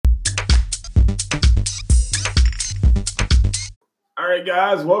right,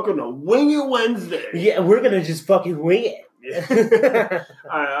 guys, welcome to Wing It Wednesday. Yeah, we're gonna just fucking wing it.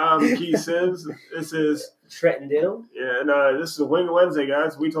 I'm Keith Sims. This is Trenton Diddle. Yeah, and this is Wing It Wednesday,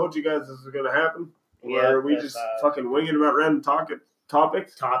 guys. We told you guys this was gonna happen. Where we just fucking winging about random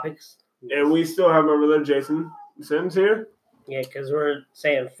topics. And we still have my brother Jason Sims here. Yeah, because we're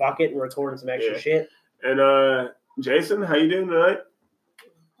saying fuck it and recording some extra shit. And Jason, how you doing tonight?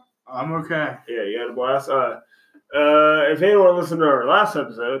 I'm okay. Yeah, you had a blast. If anyone listened to our last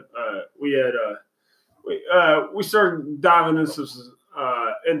episode, we started diving into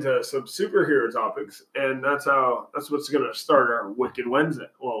some superhero topics, and that's what's gonna start our Wicked Wednesday.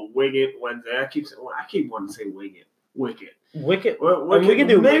 Well, Wing It Wednesday. I keep wanting to say Wing It. Wicked. Well, we can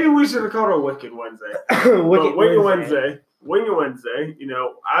do. Maybe we should have called it Wicked Wednesday. Wing It Wednesday. Wing It Wednesday. You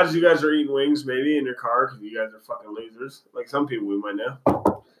know, as you guys are eating wings, maybe in your car because you guys are fucking losers, like some people we might know.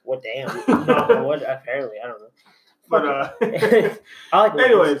 What damn? What? Apparently, I don't know. But I like.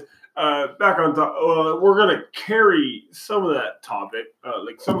 Anyways, back on top. We're gonna carry some of that topic,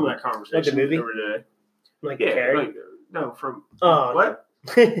 like some of that conversation, like the movie over today. Like carry? No, from what?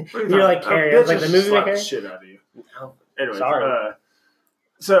 You're like carry? Like the movie slap the shit out of you. No. Anyways, sorry.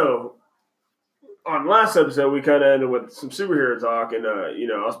 So on last episode, we kind of ended with some superhero talk and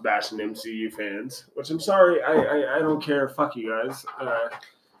us bashing MCU fans, which I'm sorry, I don't care. Fuck you guys.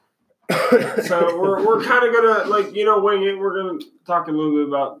 So we're kind of gonna wing it. We're gonna talk a little bit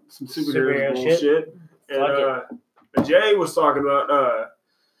about some superhero bullshit. And Jay was talking about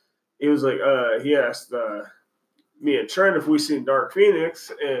he was like he asked me and Trent if we seen Dark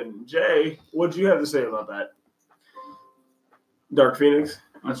Phoenix, and Jay, what'd you have to say about that? Dark Phoenix?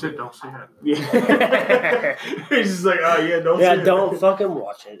 I said don't see it. Yeah. He's just like, oh yeah, don't see it. Don't fucking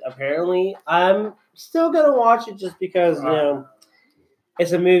watch it. Apparently, I'm still gonna watch it just because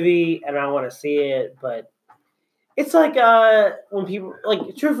it's a movie and I want to see it, but it's like when people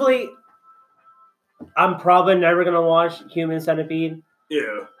truthfully, I'm probably never gonna watch Human Centipede.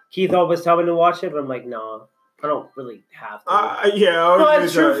 Yeah. Keith always tell me to watch it, but I'm like, no, I don't really have to. Yeah. But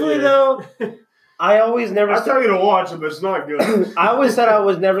truthfully though, I always never. I tell you to watch it, but it's not good. I always said I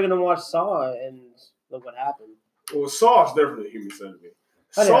was never gonna watch Saw, and look what happened. Well, Saw is different than Human Centipede.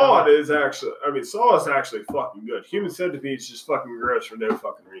 Saw is actually fucking good. Human Centipede is just fucking gross for no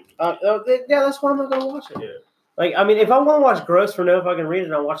fucking reason. That's why I'm not gonna watch it. Yeah. Like, I mean, if I want to watch gross for no fucking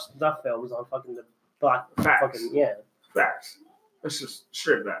reason, I'll watch stuff films on fucking the black. Facts. Facts. It's just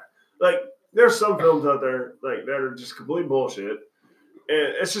straight back. Like, there's some films out there like that are just complete bullshit,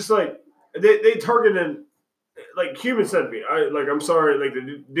 and it's just like they targeted like Human Centipede. I'm sorry, like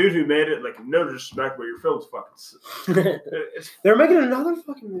the dude who made it, like no disrespect, but your film's fucking. They're making another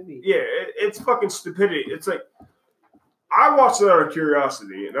fucking movie. Yeah, it's fucking stupidity. It's like I watched it out of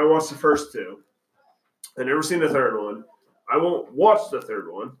curiosity, and I watched the first two. I never seen the third one. I won't watch the third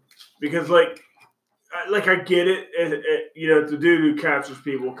one because I get it. The dude who captures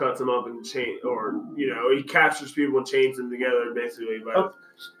people cuts them up and chain, or he captures people and chains them together basically.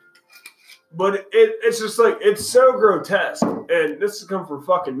 But it's just like it's so grotesque, and this has come from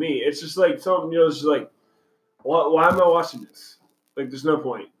fucking me. It's just like something it's just like, why am I watching this? Like, there's no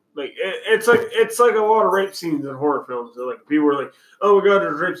point. Like it's like a lot of rape scenes in horror films. So, like people are like, oh my god,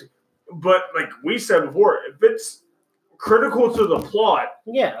 there's rape scenes. But like we said before, if it's critical to the plot,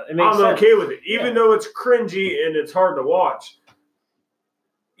 it makes I'm okay with it, even though it's cringy and it's hard to watch.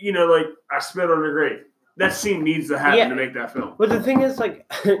 Like I spit on your grave. That scene needs to happen to make that film. But the thing is, like,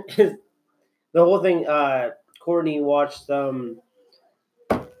 the whole thing. Courtney watched what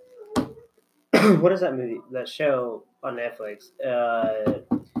is that movie? That show on Netflix.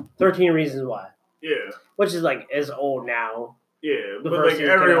 13 Reasons Why. Yeah. Which is old now. Yeah, but like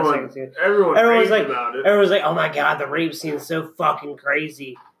everyone's like about it. Everyone's like, oh my god, the rape scene is so fucking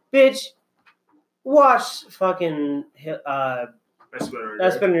crazy. Bitch, watch fucking I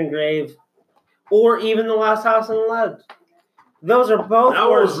Spit on Your Grave, or even The Last House on the Left. Those are both. That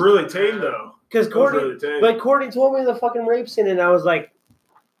was really tame though. Because Courtney told me the fucking rape scene, and I was like,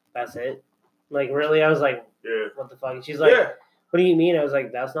 that's it. Like, really? I was like, yeah. What the fuck? And she's like, what do you mean? I was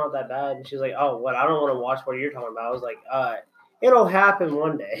like, that's not that bad. And she's like, oh, what? I don't want to watch what you're talking about. I was like, it'll happen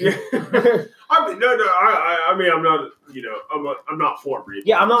one day. Yeah. I mean, no. I mean, I'm not. I'm not for rape.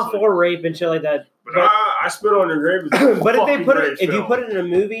 Yeah, I'm not for rape and shit like that. But I Spit on Your Grave. But if you put it in a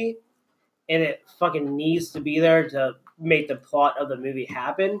movie, and it fucking needs to be there to make the plot of the movie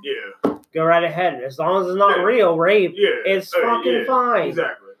happen, go right ahead. As long as it's not real rape, it's fucking fine.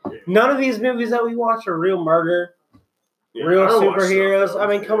 Exactly. Yeah. None of these movies that we watch are real murder, real superheroes. I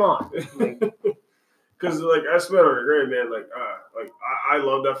mean, come on. Because I Spit on Your Grave, man. I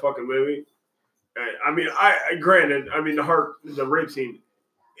love that fucking movie. I mean, granted, I mean the rape scene,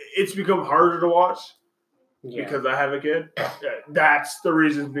 it's become harder to watch because I have a kid. That's the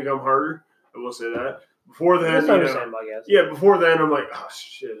reason it's become harder. I will say that. Before then, That's understandable, I guess. Yeah, before then, I'm like, oh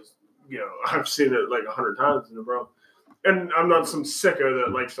shit, I've seen it like 100 times in a row. And I'm not some sicko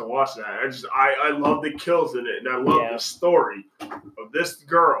that likes to watch that. I love the kills in it, and I love the story of this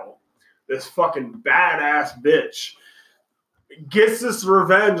girl, this fucking badass bitch, gets this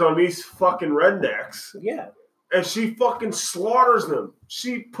revenge on these fucking rednecks. Yeah. And she fucking slaughters them.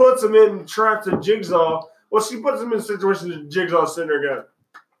 She puts them in traps of Jigsaw. Well, she puts them in situations that Jigsaw's sitting there going.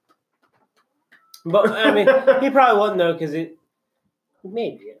 But, I mean, he probably wouldn't, though, because it...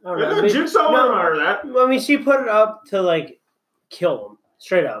 Maybe. I don't know. I mean, Jigsaw wouldn't matter that. I mean, she put it up to, like, kill him.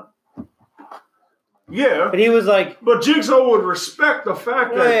 Straight up. Yeah. But he was like... But Jigsaw would respect the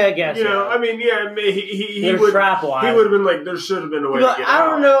fact that... Yeah, I guess, I mean, he would... trap-wise. He would have been like, there should have been a way to get I out.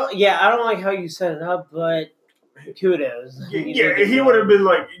 don't know. Yeah, I don't like how you set it up, but kudos. Yeah, he would have been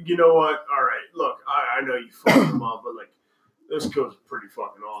like, you know what? All right, look, I know you fucked him up, but, like, this kill's pretty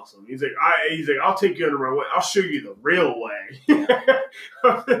fucking awesome. He's like, I'll take you under my way. I'll show you the real way.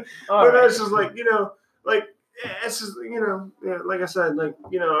 But that's just like, like, it's just, like I said, like,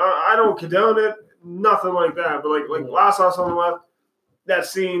 I don't condone it, nothing like that. But like Last House on the Left, that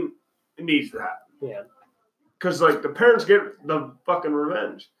scene, it needs to happen. Yeah. Because, like, the parents get the fucking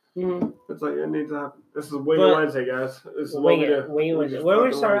revenge. Mm-hmm. It's like, it needs to happen. This is Wing Wednesday, guys. This is what we do. What do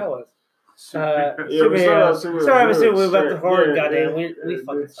we start out with? Superheroes. Sorry, I'm assuming we left the horror. Goddamn, we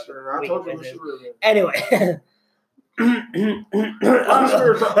fucking suck. I told you we should review. Anyway.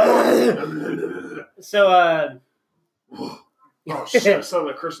 So, oh shit! I sound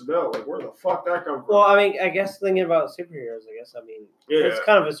like Kristen Bell. Like, where the fuck that come from? Well, I mean, I guess thinking about superheroes, it's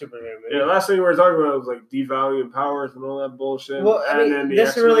kind of a superhero movie. Yeah, last thing we were talking about was like devaluing powers and all that bullshit. Well, I mean, and this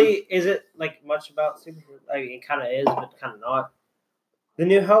X-Men. really isn't like much about superheroes. I mean, it kind of is, but kind of not. The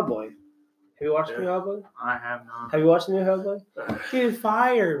new Hellboy. Have you watched the new Hellboy? I have not. Have you watched the new Hellboy? Dude,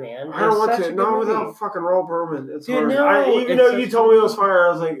 fire, man. I don't want to. Not without fucking Roll Berman. It's Dude, hard. no, even though you told me it was fire,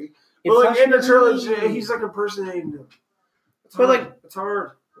 I was like, well, like in the trilogy, he's like impersonating him. It's But, hard. like, It's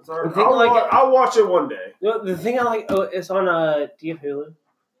hard. It's hard. the thing I like- I'll watch it one day. The thing I like, it's on, do you have Hulu?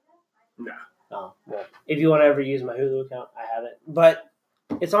 No. Oh, well, if you want to ever use my Hulu account, I have it. But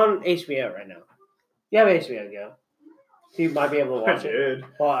it's on HBO right now. You have HBO, Go. So you might be able to watch I it. did.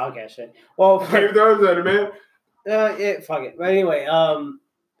 Well, okay, shit. Well, Game Thrones at it, man. fuck it. But anyway,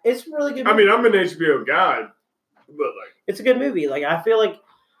 it's a really good movie. I mean, I'm an HBO guy, but like, It's a good movie. Like, I feel like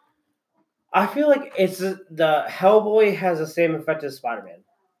it's the Hellboy has the same effect as Spider-Man.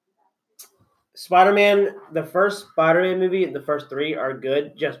 Spider-Man, the first Spider-Man movie, the first three are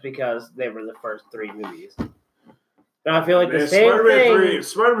good just because they were the first three movies. And I feel like the same thing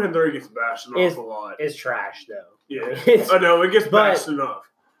Spider-Man 3 gets bashed an awful lot. is trash, though. Yeah, I know it gets bashed enough.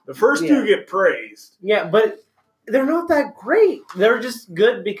 The first two get praised. Yeah, but they're not that great. They're just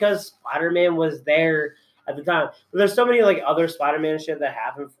good because Spider-Man was there at the time. But there's so many like other Spider-Man shit that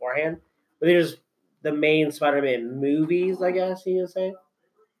happened beforehand. But they're just the main Spider-Man movies, I guess you would say.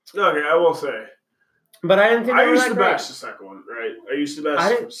 Okay, I will say. But I didn't think I used to bash the second one, right? I used to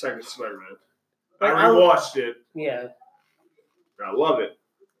bash the second Spider-Man. I rewatched it. Yeah. I love it.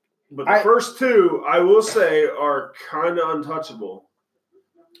 But the first two, I will say, are kind of untouchable.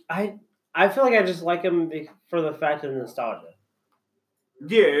 I feel like I just like them for the fact of nostalgia.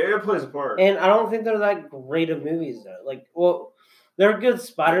 Yeah, it plays a part. And I don't think they're that great of movies, though. Like, well, they're good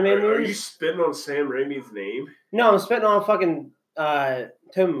Spider-Man movies. Are you spitting on Sam Raimi's name? No, I'm spitting on fucking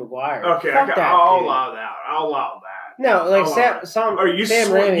Tobey Maguire. Okay, I'll allow that. I'll allow that. No, like Sam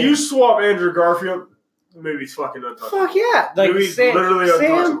Raimi. You swap Andrew Garfield, the movie's fucking untouchable. Fuck yeah. Like, Sam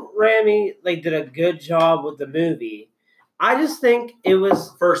Raimi did a good job with the movie. I just think it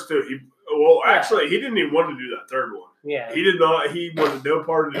was... First two. Actually, he didn't even want to do that third one. Yeah. He did not. He wanted no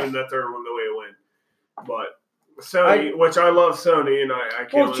part of doing that third one the way it went. But Sony, which I love Sony, and I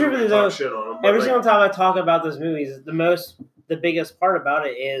can't really talk shit on them. Every single time I talk about those movies, the biggest part about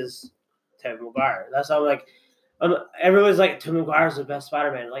it is Tobey Maguire. That's why I'm like... everyone's like, Tobey Maguire's the best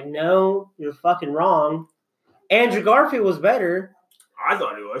Spider-Man. Like, no, you're fucking wrong. Andrew Garfield was better. I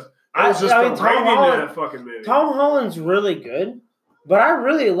thought he was. I was just Tom Holland, that fucking movie. Tom Holland's really good, but I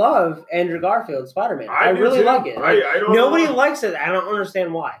really love Andrew Garfield's Spider-Man. I really like it. Like, nobody likes it. I don't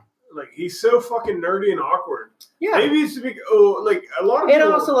understand why. Like, he's so fucking nerdy and awkward. Yeah. Maybe it's like a lot of people... And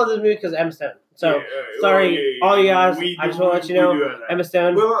I also love this movie because Emma Stone. So, sorry, all you guys, I just want to let you know, Emma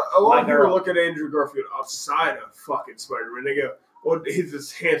Stone. Well, a lot of people look at Andrew Garfield outside of fucking Spider-Man. They go, well, he's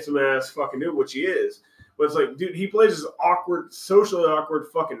this handsome-ass fucking dude, which he is. But it's like, dude, he plays this awkward, socially awkward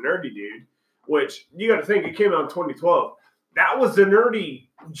fucking nerdy dude. which you got to think it came out in 2012. That was the nerdy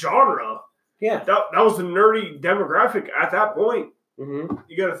genre. Yeah. That was the nerdy demographic at that point. Mm-hmm.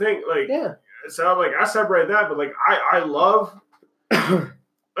 You got to think like, Yeah. so like I separate that, but like I love.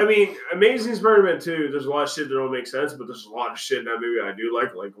 I mean, Amazing Spider-Man 2, there's a lot of shit that don't make sense, but there's a lot of shit in that movie I do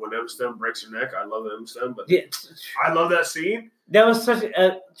like when Emma Stone breaks her neck. I love Emma Stone, but Yeah. I love that scene. That was such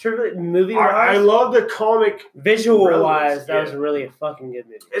a truly movie wise. I love the comic. Visual wise, relevance, that was really a fucking good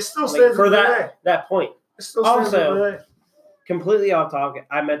movie. It still Like, stands for up today. that point. It still stands Also- up today. Completely off topic.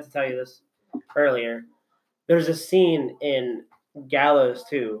 I meant to tell you this earlier. There's a scene in Gallows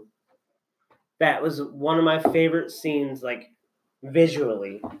 2 that was one of my favorite scenes, like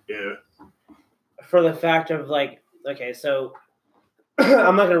visually, Yeah. for the fact of like, okay, so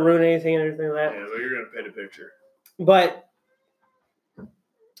I'm not gonna ruin anything and everything like that. Yeah, but you're gonna paint a picture. But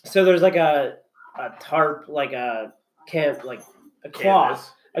so there's like a tarp, like a camp, like a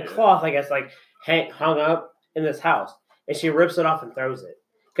cloth, Canvas. cloth, I guess, like hung up in this house, and she rips it off and throws it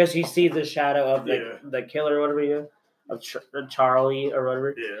because she sees the shadow of the killer or whatever of Charlie or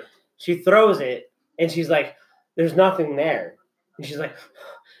whatever. Yeah. She throws it, and she's like, "There's nothing there," and she's like,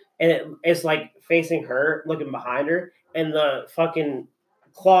 and it's like facing her, looking behind her, and the fucking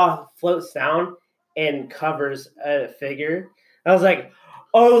cloth floats down and covers a figure. I was like,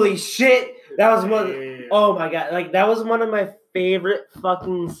 "Holy shit!" That was one. Yeah. Oh my god! Like that was one of my favorite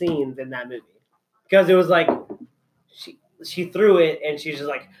fucking scenes in that movie because it was like she threw it and she's just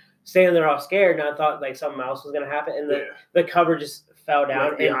like standing there all scared, and I thought like something else was gonna happen, and the cover just fell down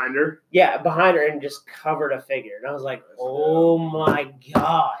Like behind her. Yeah, behind her and just covered a figure, and I was like, "Oh my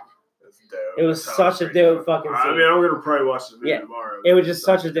god!" That's dope. It was That such a pretty dope fucking I scene. mean, I'm gonna probably watch this movie Yeah. tomorrow. It was just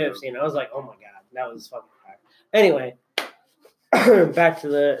such a That's dope scene. I was like, "Oh my god, that was fucking fire." Anyway, back to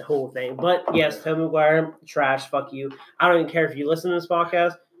the whole thing. But yes, Tobey Maguire, trash. Fuck you. I don't even care if you listen to this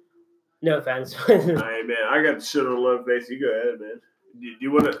podcast. No offense. Hey man, I got the shit on a low face. You go ahead, man. Do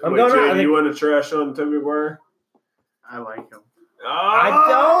you want to? I'm going on. Do you want to trash on Tobey Maguire? I like him.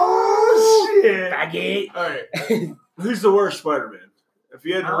 Oh, shit! Faggot. All right, who's the worst Spider-Man? If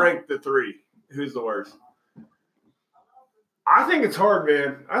you had to Huh? rank the three, who's the worst? I think it's hard,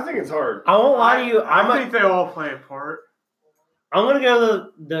 man. I think it's hard. I won't lie to you. I think they all play a part. I'm gonna go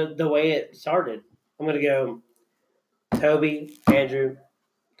the way it started. I'm gonna go Toby, Andrew,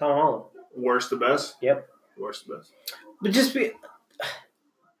 Tom Holland. Worst to best. Yep. Worst to best. But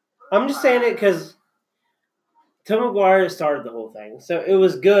I'm just saying it because Tobey Maguire started the whole thing, so it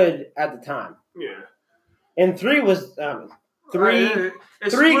was good at the time. Yeah. And three was three.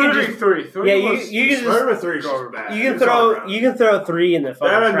 It's three can literally just- three. Three Yeah, was, you can just Spider-Man 3 is over bad. you can It's all bad. throw three in the That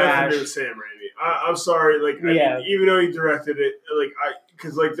fucking had nothing trash. to do with Sam Raimi. I'm sorry, like Yeah. even though he directed it,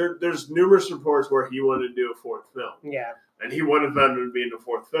 because there's numerous reports where he wanted to do a fourth film, Yeah, and he wanted Venom to be in the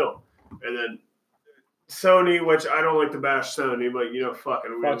fourth film, and then Sony, which I don't like to bash Sony, but fuck it,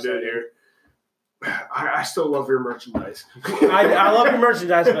 we're gonna Fuck do it Sony. here. I still love your merchandise. I love your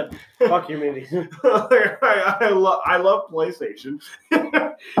merchandise, but fuck your movies. I love PlayStation,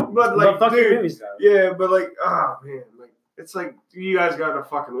 but like, but fuck your dude, movies though. yeah, but like, oh man, like it's like you guys got in a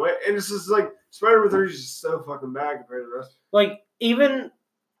fucking way, and it's just like Spider-Man 3 is just so fucking bad compared to the rest. Like even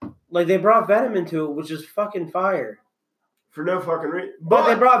like they brought Venom into it, which is fucking fire. For no fucking reason. But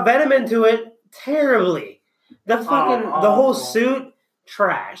they brought Venom into it terribly. The fucking the whole suit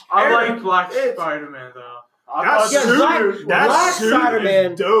trash. I like Black It's- Spider-Man though. That Yeah, suit, Black that suit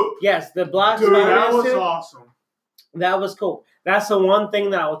Spider-Man. is dope. Yes, the Black Dude, That Spider-Man was suit. awesome. That was cool. That's the one thing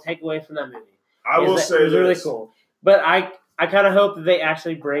that I will take away from that movie. I will is that say it was really this. cool. But I kind of hope that they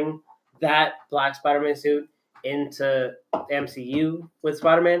actually bring that Black Spider-Man suit into the MCU with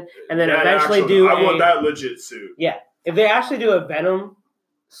Spider-Man, and then That eventually actual- do I want that legit suit. if they actually do a Venom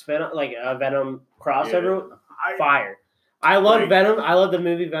spin, like a Venom crossover, fire. I love Like- Venom. I love the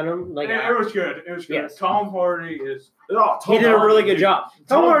movie Venom. Like it was good. It was good. Yes. Tom Hardy is. Oh, he did a really good job.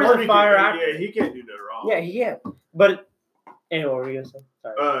 Tom Hardy's a fire can- actor. Yeah, he can't do no wrong. Yeah, he can. But anyway, what were you gonna say?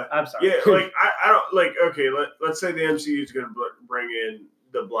 Sorry, I'm sorry. Yeah, like I don't like. Okay, let's say the MCU is going to bring in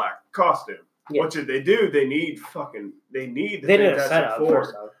the black costume. Yeah. What should they do? They need the they did a Fantastic setup Four.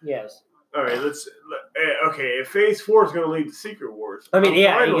 first, though. Yes. All right, okay. If Phase 4 is going to lead to Secret Wars, I mean,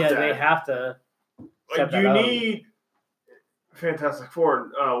 I'm fine with that. they have to. Like set that you up. need Fantastic Four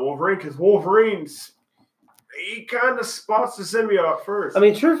and Wolverine because Wolverine's he kind of spots the symbiote first. I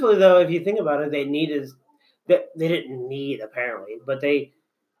mean, truthfully though, if you think about it, they didn't need apparently, but they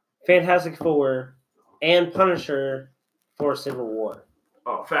Fantastic Four and Punisher for Civil War.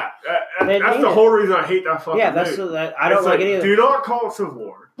 Oh, fat. They That's need the it. whole reason I hate that fucking Yeah, that's movie. I don't It's like it either. Do not call it Civil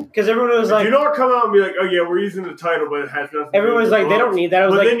War. Because everyone was like, do not come out and be like, oh yeah, we're using the title, but it has nothing to do everyone's with the like, they don't books. need that. I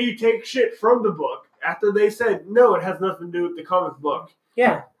was But like, then you take shit from the book after they said, no, it has nothing to do with the comic book.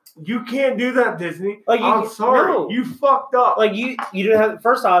 yeah, You can't do that, Disney. Like, I'm sorry. no. You fucked up. like you didn't have.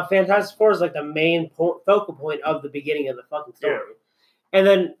 First off, Fantastic Four is like the main focal point of the beginning of the fucking story, and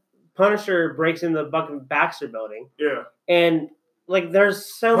then Punisher breaks in the fucking Baxter building, yeah. and like there's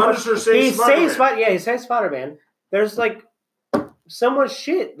so Punisher much. saves Spider-Man. He saves Spider-Man. There's like so much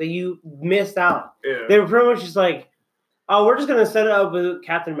shit that you missed out. Yeah. They were pretty much just like, oh, we're just gonna set it up with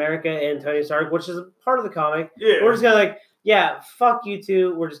Captain America and Tony Stark, which is a part of the comic. Yeah. We're just gonna like, yeah, fuck you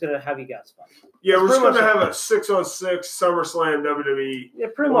two. We're just gonna have you guys fight. Yeah, we're It's just going to pretty have a 6-on-6 SummerSlam WWE Yeah,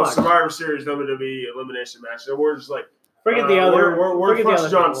 pretty or much. Survivor Series WWE elimination match. And we're just like, Forget the other. We're forget the fucks other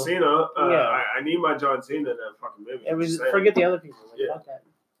John people. Cena. Yeah. I need my John Cena in that fucking movie. It was, Just saying. forget the other people. Like, Yeah. fuck that.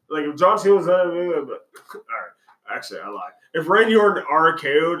 Like if John Cena was in that movie, but all right. Actually, I lied. If Randy Orton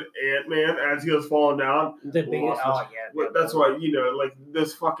RKO'd Ant-Man as he was falling down, The biggest. Well, Oh yeah. well, that's why like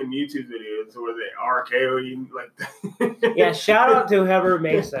this fucking YouTube videos where they RKO you like. Yeah. Shout out to whoever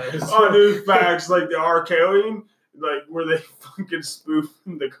makes those. Oh, dude, facts like the RKOing, like where they fucking spoof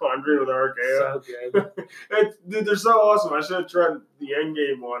the Conjuring with RKO. So good. Dude, they're so awesome. I should have tried the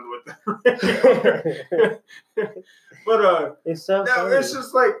Endgame one with them. But It's so no, funny. it's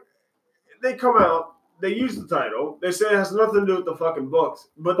just like they come out, they use the title, they say it has nothing to do with the fucking books,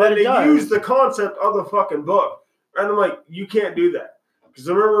 but then But it they does. use the concept of the fucking book, and I'm like, you can't do that. Because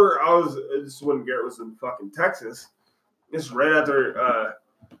I remember this is when Garrett was in fucking Texas. This is right after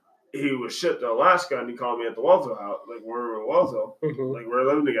he was shipped to Alaska, and he called me at the Wellsville house, like we were in Wellsville, Mhm. like we were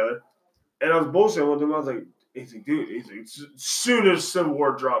living together, and I was bullshitting with him. I was like, dude, as soon as Civil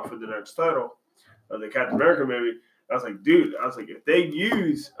War dropped for the next title of the Captain America movie, I was like, dude, if they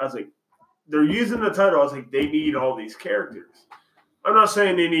use, they're using the title. I was like, they need all these characters. I'm not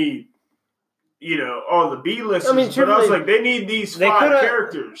saying they need, all the B-listers, I mean, but I was truthfully, like, they need these they 5 coulda-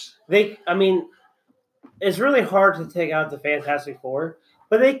 characters. It's really hard to take out the Fantastic Four,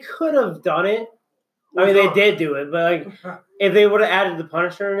 but they could have done it. I mean, they did do it, but like, if they would have added the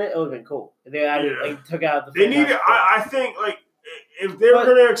Punisher in it, it would have been cool. If they added, took out the They need. Fantastic Four. I think like if they were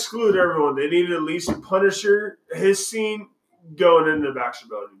going to exclude everyone, they needed at least Punisher, his scene going into the Baxter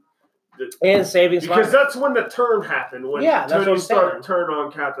building. And saving Because Spider-Man. that's when the turn happened. When that's what Tony I'm Stark saying. turned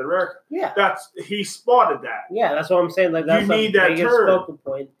on Captain America. Yeah, He spotted that. yeah, that's what I'm saying. Like that's You the need that biggest turn. focal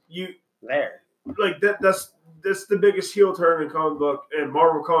point You there. like that's the biggest heel turn in comic book and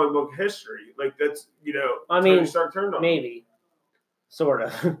Marvel comic book history. Like that's Tony Stark turned on. Maybe, sort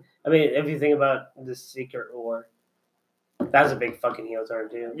of. I mean, if you think about the Secret War, that's a big fucking heel turn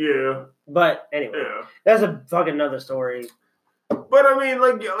too. Yeah, But anyway, yeah. that's a fucking another story. But I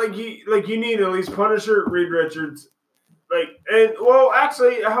mean, you need at least Punisher, Reed Richards,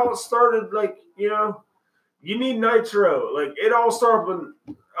 actually, how it started, you need Nitro. Like it all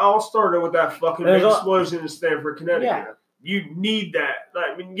started with that fucking big explosion in Stamford, Connecticut. Yeah. You need that.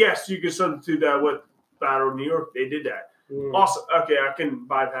 I mean, yes, you can substitute that with Battle of New York. They did that. Also, okay, I can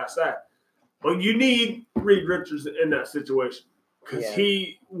bypass that. But you need Reed Richards in that situation because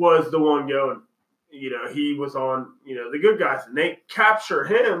he was the one going. He was on, the good guys, and they capture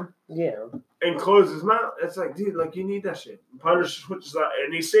him and close his mouth. It's like, dude, you need that shit. Punisher switches out,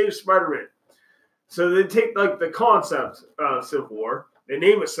 and he saves Spider-Man. So they take, the concept of Civil War, they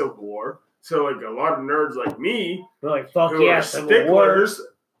name it Civil War. So, a lot of nerds like me, We're like, fuck who yeah, are Civil War. sticklers,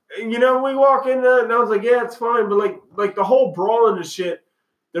 we walk in there, and I was like, yeah, it's fine. But, like the whole brawling and shit,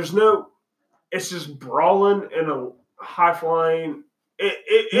 it's just brawling and a high-flying...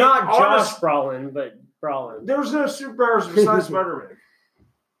 Not Josh Brolin, but Brolin. There was no superpowers besides Spider-Man.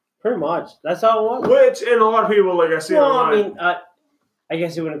 Pretty much. That's all it was. Which, and a lot of people, I see online. I mean, I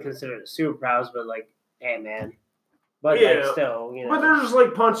guess you wouldn't consider it superpowers, but Ant-Man. But still, But they're just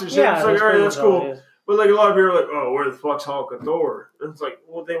punching shit. Yeah, It's like, all right, that's cool. Is. But a lot of people are like, oh, where the fuck's Hulk and Thor? And it's like,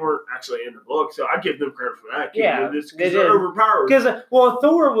 well, they weren't actually in the book, so I give them credit for that. Because they're overpowered. Because,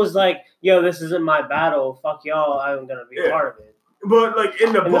 Thor was like, yo, this isn't my battle. Fuck y'all. I'm going to be part of it. But,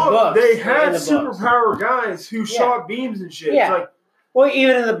 in the book, they had superpower guys who shot beams and shit. Yeah. It's well,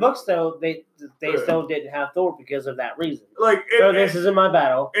 even in the books, though, they still didn't have Thor because of that reason. This isn't my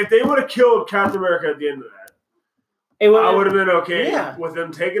battle. If they would have killed Captain America at the end of that, I would have been okay with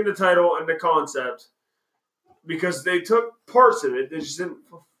them taking the title and the concept because they took parts of it. They just didn't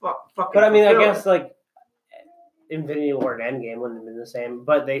fucking. But I mean, I guess Infinity War and Endgame wouldn't have been the same,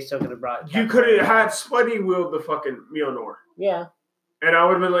 but they still could have brought. You could have had Spidey wield the fucking Mjolnir. Yeah. And I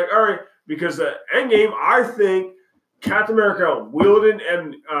would have been like, all right, because the Endgame, I think Captain America wielding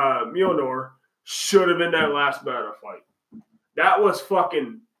and Mjolnir should have been that last battle fight. That was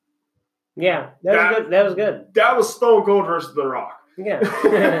fucking. Yeah, that was good. That was Stone Cold versus The Rock. Yeah.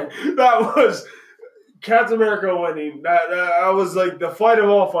 That was Captain America winning. That was like the fight of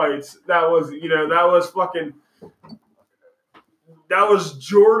all fights. That was fucking. That was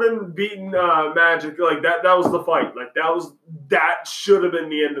Jordan beating Magic. Like that was the fight. Like that should have been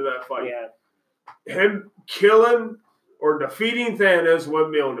the end of that fight. Yeah. Him killing or defeating Thanos with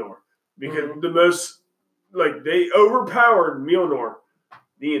Mjolnir. Because the most they overpowered Mjolnir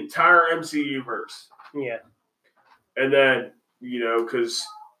the entire MCU verse. Yeah. And then, because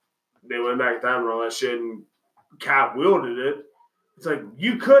they went back in time and all that shit and Cap wielded it, it's like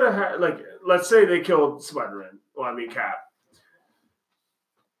you could have had let's say they killed Spider-Man. Well, I mean Cap.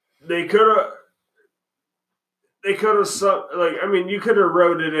 They could have you could have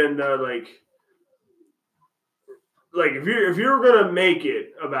wrote it in if you were gonna make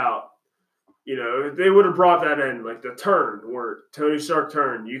it about if they would have brought that in the turn where Tony Stark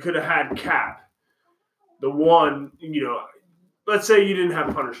turned, you could have had Cap, the one let's say you didn't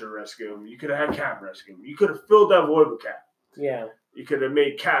have Punisher rescue him, you could have had Cap rescue him, you could have filled that void with Cap. Yeah, you could have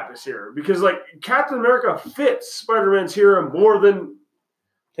made Cap his hero because Captain America fits Spider-Man's hero more than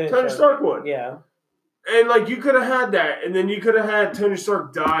Tony Stark would. Yeah. And you could have had that, and then you could have had Tony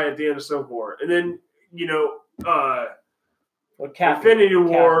Stark die at the end of Civil War, and then Infinity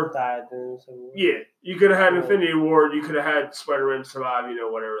War died. Yeah, you could have had Infinity War. You could have had Spider-Man survive.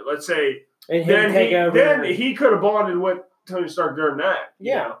 Whatever. Let's say then he could have bonded with Tony Stark during that.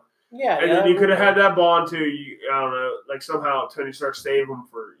 Yeah. Yeah, and then you could have had that bond too. I don't know, somehow Tony Stark saved him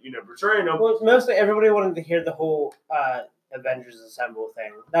for betraying him. Well, mostly everybody wanted to hear the whole Avengers Assemble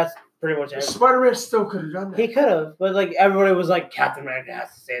thing. That's pretty much it. Spider-Man still could have done that. He could have, but everybody was like, Captain America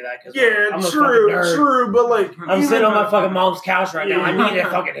has to say that because I'm true, but I'm sitting on my fucking mom's couch right now. I need to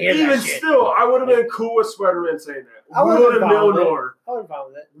fucking hear that shit. Even still, I would have been cool with Spider-Man saying that. I would have Mjolnir. I would have fun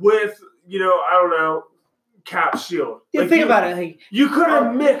with it. With I don't know, Cap's shield. Yeah, think about it. You could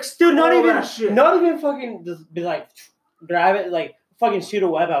have mixed, dude. Not even fucking just be grab it, fucking shoot a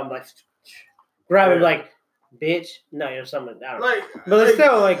web out, grab it, bitch. No, you're something down. But it's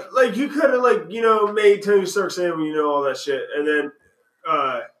still you could have made Tony Stark say all that shit, and then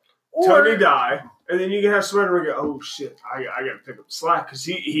Tony die, and then you can have Spider-Man go, oh shit, I gotta pick up the slack because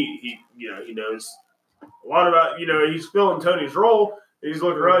he knows a lot about he's filling Tony's role. And he's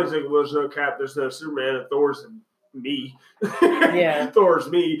looking around, he's like, well, there's no Cap, there's no Superman, and Thor's me. Yeah. Thor's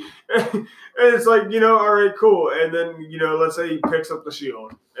me. And it's all right, cool. And then, let's say he picks up the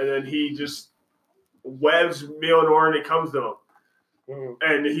shield, and then he just webs Mjolnir and it comes to him. Mm-hmm.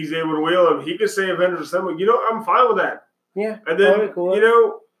 And he's able to wheel him. He could say Avengers Assemble. I'm fine with that. Yeah. And then, cool.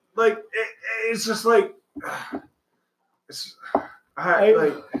 It's just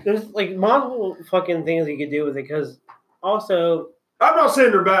there's multiple fucking things you could do with it because also. I'm not saying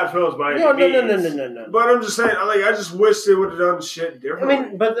they're bad films by any means. No. But I'm just saying, I just wish they would have done shit differently. I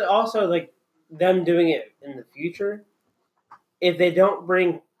mean, but also, them doing it in the future, if they don't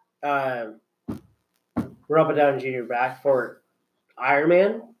bring Robert Downey Jr. back for Iron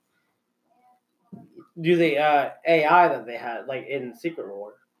Man, do the AI that they had, in Secret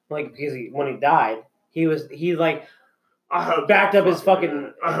War, because when he died, he backed up his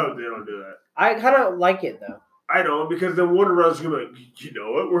fucking... I hope they don't do that. I kind of like it, though. I don't, because then Warner Bros. Is going to be like, you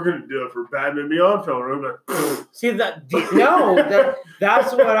know what, we're going to do it for Batman Beyond film. And I'm like, see, that's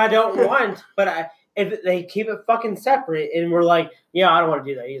what I don't want. But if they keep it fucking separate, and we're like, yeah, I don't want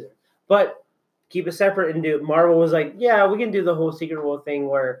to do that either. But keep it separate and do it. Marvel was like, yeah, we can do the whole Secret War thing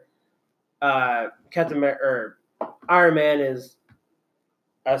where Captain America or Iron Man is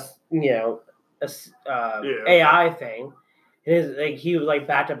AI thing. And he was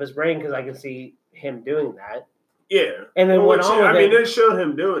backed up his brain because I can see him doing that. Yeah, and then they showed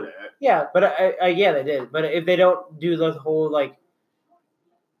him doing that. Yeah, but yeah, they did. But if they don't do the whole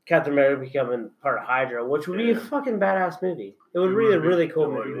Captain America becoming part of Hydra, which would be a fucking badass movie. It would be a really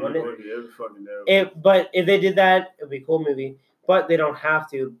cool movie, wouldn't it? It would fucking dope. But if they did that, it would be a cool movie. But they don't have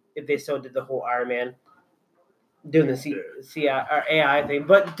to if they still did the whole Iron Man doing the AI thing.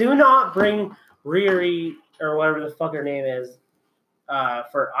 But do not bring Riri or whatever the fuck her name is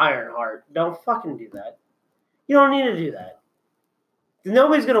for Ironheart. Don't fucking do that. You don't need to do that.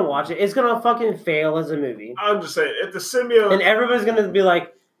 Nobody's going to watch it. It's going to fucking fail as a movie. I'm just saying, if the symbiote... And everybody's going to be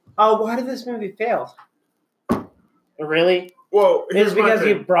like, oh, why did this movie fail? Really? Well, it's because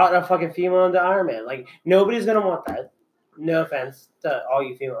you brought a fucking female into Iron Man. Nobody's going to want that. No offense to all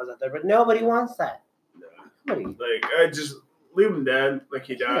you females out there, but nobody wants that. No. Nobody. I just leave him dead,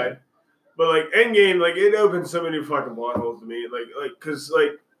 he died. Yeah. But like Endgame, like it opened so many fucking plot holes to me. Because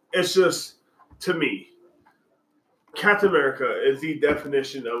it's just to me, Captain America is the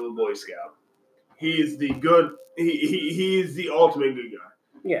definition of a Boy Scout. He is the good. He is the ultimate good guy.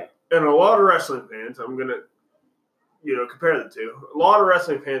 Yeah. And a lot of wrestling fans, I'm gonna, compare the two. A lot of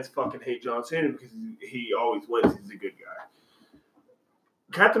wrestling fans fucking hate John Cena because he always wins. He's a good guy.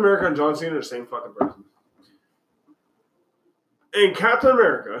 Captain America and John Cena are the same fucking person. And Captain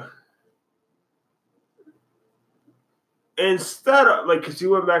America, instead of because he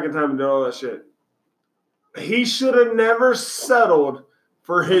went back in time and did all that shit, he should have never settled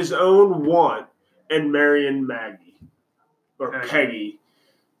for his own want and marrying Maggie or Peggy.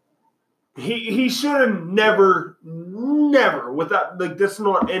 He should have never, without that's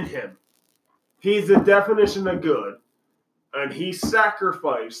not in him. He's the definition of good, and he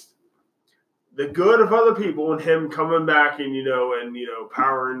sacrificed the good of other people and him coming back and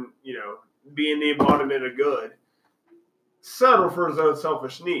power and being the embodiment of good. Settle for his own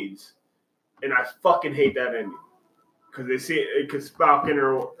selfish needs, and I fucking hate that ending because they see it because Falcon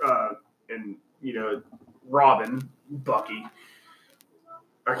and Robin, Bucky.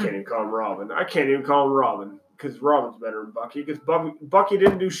 I can't even call him Robin. I can't even call him Robin because Robin's better than Bucky because Bucky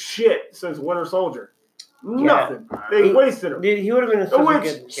didn't do shit since Winter Soldier. Nothing. Yeah. They wasted him. Dude, he would have been such a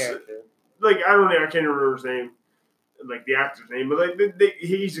good character. I can't remember his name, the actor's name, but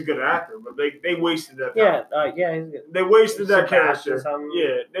he's a good actor, but they wasted that. Yeah, he's good. They wasted that character.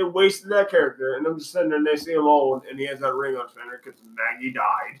 Yeah, they wasted that character, and I'm just sitting there and they see him old, and he has that ring on his finger because Maggie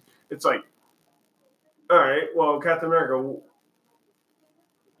died. It's like, all right, well, Captain America,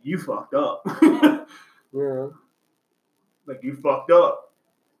 you fucked up. Yeah. You fucked up.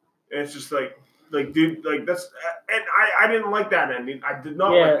 And it's just dude, that's, and I didn't like that ending. I did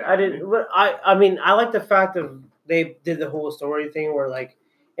not like that ending. didn't. But I mean, I like the fact of they did the whole story thing where,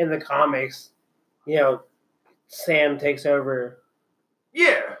 in the comics, Sam takes over.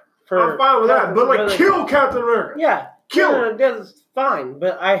 Yeah. I'm fine with that. But, kill Captain America. Yeah. Kill him. That's fine.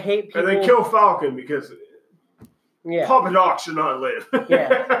 But I hate people. And then kill Falcon because Papa Doc should not live.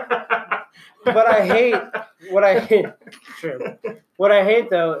 Yeah. But I hate what I hate. True. What I hate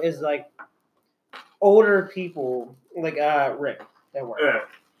though is older people Rick that work. Yeah.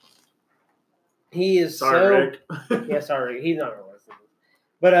 He is sorry, Rick. Yeah, sorry, he's not gonna listen.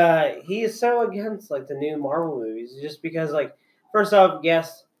 But he is so against the new Marvel movies just because first off,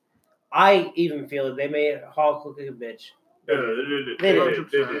 yes, I even feel that they made Hulk look like a bitch. They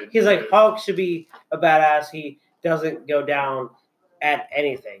did. He's Hulk should be a badass. He doesn't go down at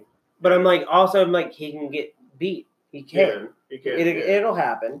anything. But I'm he can get beat. He can. He can. It'll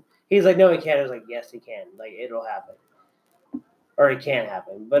happen. He's no, he can't. I was yes, he can. It'll happen. Or it can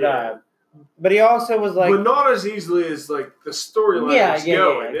happen. But but he also was but not as easily as the storyline is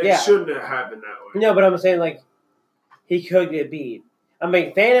going. It shouldn't have happened that way. No, but I'm saying he could get beat. I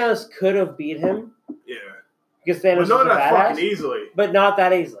mean, Thanos could have beat him. Yeah. Because Thanos but not is that fucking easily. But not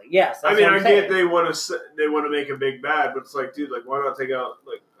that easily. Yes. I mean, I get they want to make a big bad, but it's dude, why not take out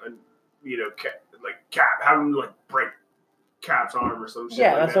Cap, have him break Cap's arm or some shit.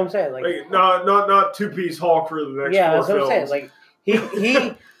 Yeah, that's what I'm saying. Not 2-piece Hulk for the next 4 films. Yeah, that's what I'm saying.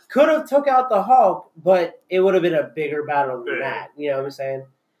 He could have took out the Hulk, but it would have been a bigger battle than that. You know what I'm saying?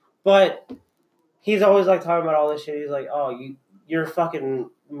 But he's always talking about all this shit. He's oh, you're fucking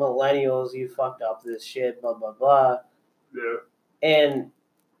millennials. You fucked up this shit. Blah blah blah. Yeah. And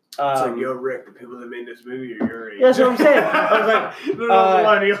it's yo, Rick, the people that made this movie are your age. That's what I'm saying. I was they're not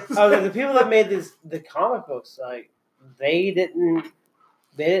millennials. I was the people that made the comic books, they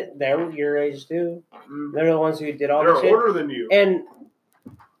were your age too. Mm-hmm. They're the ones who did all this shit. They're older than you. And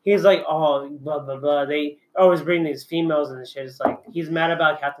he's oh, blah, blah, blah. They always bring these females and shit. It's he's mad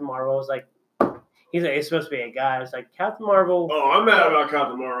about Captain Marvel. It's he's it's supposed to be a guy. It's Captain Marvel. Oh, I'm mad about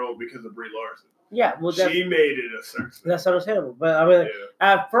Captain Marvel because of Brie Larson. Yeah, well, she made it a sex thing. That's understandable. But I mean,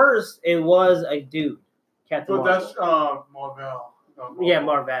 at first, it was a dude, Captain Marvel. That's Marvel. Yeah,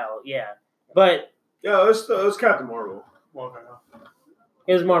 Marvel. Yeah, but yeah, it was Captain Marvel. Marvel.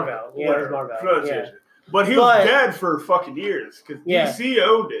 It was Marvel. Yeah, it was Marvel. Yeah. But he was dead for fucking years because DC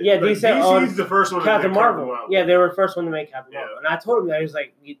owned it. Yeah, DC's the first one. Captain Marvel. Yeah, they were the first one to make Captain Marvel, and I told him that. He was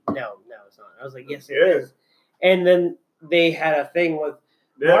no, it's not. I was yes, it is. And then they had a thing with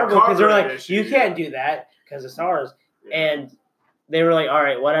Marvel because they're you can't do that because it's ours. Yeah. And they were all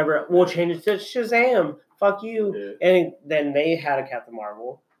right, whatever, we'll change it to Shazam. Fuck you. Yeah. And then they had a Captain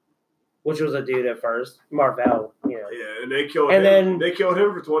Marvel, which was a dude at first, Marvel. Yeah, and they killed him. Then they killed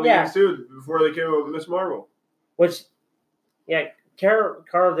him for 20 years too before they came up with Miss Marvel. Which,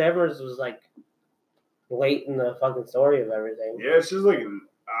 Carol Danvers was late in the fucking story of everything. Yeah, she's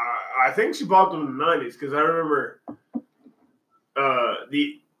I think she popped up in the 90s because I remember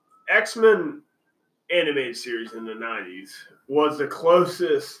the X-Men animated series in the 90s was the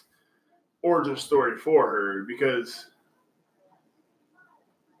closest origin story for her because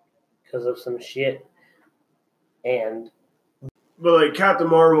of some shit. But like Captain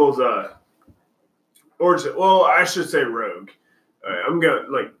Marvel's origin, well, I should say Rogue. I'm gonna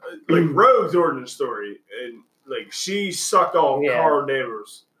like Rogue's origin story, and like she sucked all Carl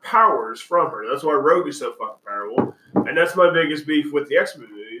Danvers' powers from her. That's why Rogue is so fucking powerful, and that's my biggest beef with the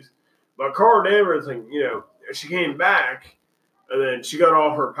X-Men movies. But Carl Danvers, like, you know, she came back, and then she got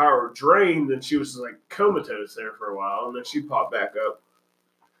all her power drained, and she was like comatose there for a while, and then she popped back up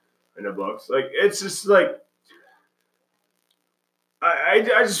in the books. Like, it's just like I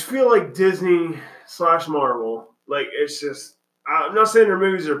just feel like Disney / Marvel, like, it's just, I'm not saying their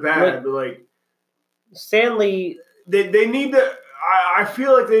movies are bad, but like Stanley, they need to. I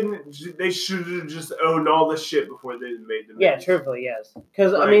feel like they should have just owned all this shit before they made the movies. Yeah, truthfully, yes.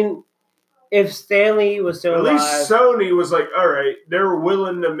 Because I mean, if Stanley was still alive, at least Sony was like, all right, they're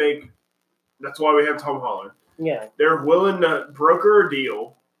willing to make. That's why we have Tom Holland. Yeah, they're willing to broker a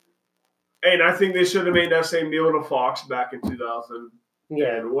deal, and I think they should have made that same deal to Fox back in 2000.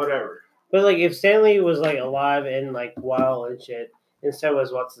 Yeah, and whatever. But like, if Stanley was like alive and like well and shit, and so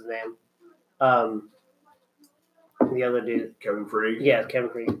was what's his name, the other dude, Kevin Feige. Yeah, Kevin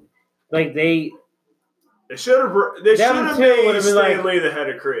Feige. Like they should have made Stanley the head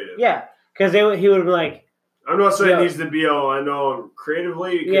of creative. Yeah, because he would have been like. I'm not saying he's the be-all, end-all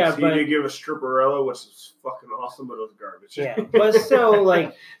creatively, because he did give a Stripperella, which is fucking awesome, but it was garbage. Yeah, but still,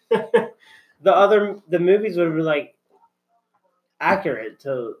 like, the movies would have been, like, accurate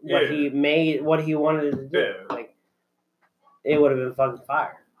to what he made, what he wanted to do. Yeah. Like, it would have been fucking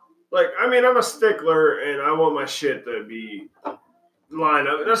fire. Like, I mean, I'm a stickler, and I want my shit to be lined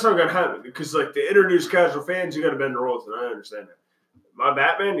up. That's not going to happen, because, like, to introduce casual fans, you got to bend the rules, and I understand that. My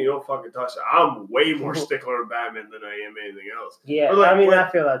Batman, you don't fucking touch it. I'm way more stickler of Batman than I am anything else. Yeah, but like, I mean, I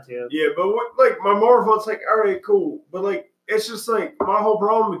feel that too. Yeah, but my Marvel, it's like, all right, cool. But, like, it's just like, my whole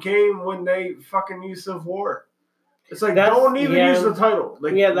problem became when they fucking used Civil War. It's like, don't even use the title.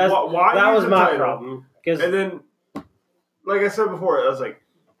 Like, why that use was the my title? problem. And then, like I said before, I was like,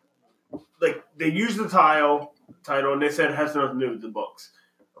 they used the title, and they said it has nothing to do with the books.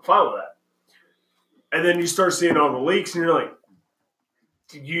 I'm fine with that. And then you start seeing all the leaks, and you're like,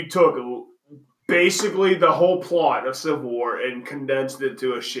 you took basically the whole plot of Civil War and condensed it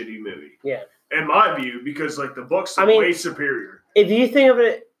to a shitty movie. Yeah. In my view, because, like, the books are way superior. If you think of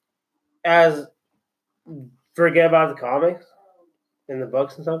it as forget about the comics and the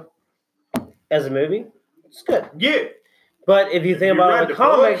books and stuff, as a movie, it's good. Yeah. But if you think about the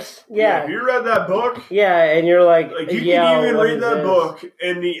comics, if you read that book, and you're like you can even read that book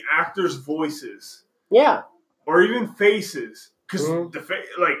and the actors' voices. Yeah. Or even faces. Because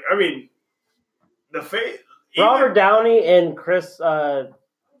Robert Downey and Chris Evans.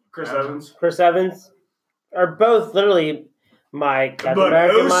 Chris Evans are both literally my Captain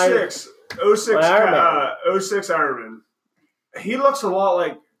America. 06 Iron Man. He looks a lot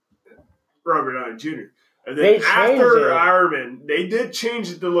like Robert Downey Jr. And then after Iron Man, they did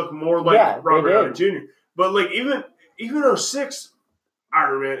change it to look more like Robert Downey Jr. But like even 06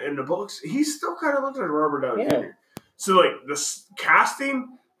 Iron Man in the books, he still kind of looks like Robert Downey Jr. So, like, the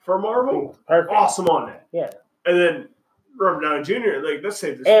casting for Marvel, awesome on that. Yeah. And then Robert Downey Jr., like, that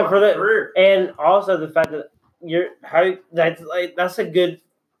saved his career. And also the fact that that's a good...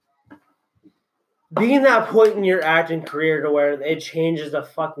 Being that point in your acting career to where it changes the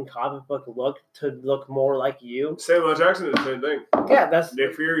fucking comic book look to look more like you. Samuel Jackson did the same thing. Yeah, that's...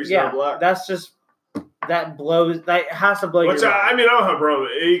 Nick Fury's not black. That's just... That has to blow your mind. I mean, I don't have a problem.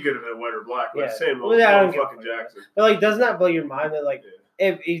 He could have been white or black, but Samuel fucking Jackson. But, like, doesn't that blow your mind that, like,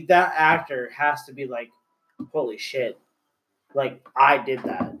 if that actor has to be like, holy shit, like, I did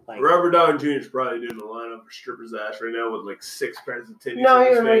that. Like, Robert Downey Jr. is probably doing the lineup for stripper's ass right now with, like, 6 pairs of titties. No,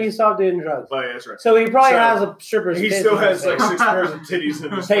 he stopped doing drugs. Oh, yeah, that's right. So he probably has a stripper's He still has, like, 6 pairs of titties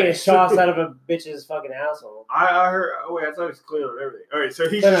in his face. Taking shots out of a bitch's fucking asshole. I heard, I thought he was clean on everything. All right, so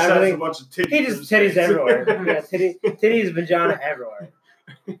he just has a bunch of titties. He just titties everywhere. Yeah, titties, vagina everywhere.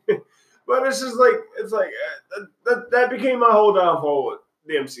 But it's just like, that became my whole downfall with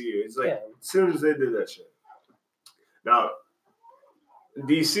the MCU. It's like, as soon as they did that shit. Now,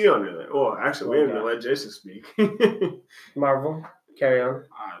 DC on there. Well, actually, we haven't even let Jason speak. Marvel, carry on.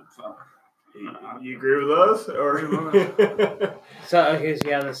 You agree with us? Or so you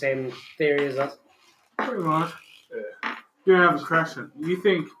have the same theory as us? Pretty much. Do you have a question? You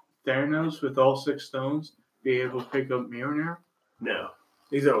think Thanos with all 6 stones be able to pick up Mjolnir? No.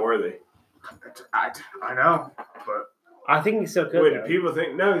 He's not worthy. I know, but I think he's so good. Wait, do people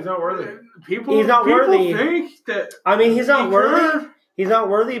think no, he's not worthy? He's not worthy. Think that I mean, he's not he worthy. could. He's not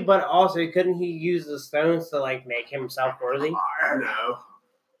worthy, but also couldn't he use the stones to like make himself worthy? I don't know.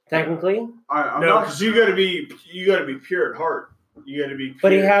 Technically, I'm No, not- because you got to be pure at heart. You got to be. Pure.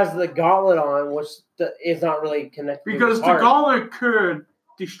 but he has the gauntlet on, which is not really connected. because to the his heart. gauntlet could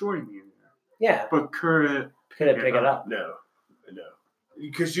destroy me, Yeah, but could couldn't pick it up. No.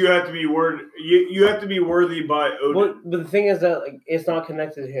 Because you have to be worthy. You have to be worthy by Odin. But the thing is that like, it's not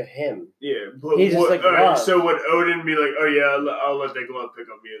connected to him. Yeah, but He's just like all right, love. so would Odin be like, "Oh yeah, I'll let that glove pick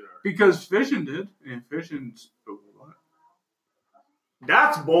up me in there"? because Vision did, and Vision's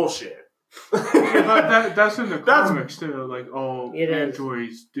That's bullshit. yeah, but that's in the That's- comics too. Like all It is.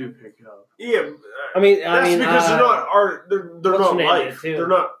 androids do pick up. Yeah, I mean, that's because they're not art. They're what's not her name life. is, too?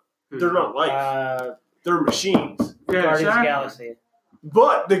 They're not life. They're machines. Yeah, Guardians of the exactly. Galaxy.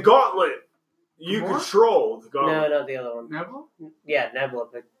 But the gauntlet, you What? control the No, gauntlet. not the other one. Nebula? Yeah, Nebula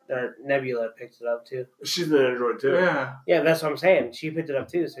picked it up too. She's an android too. Yeah. Yeah, that's what I'm saying. She picked it up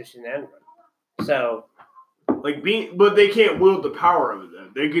too, so she's an android. So But they can't wield the power of it.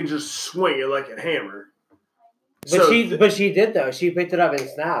 Then they can just swing it like a hammer. But she did though. She picked it up and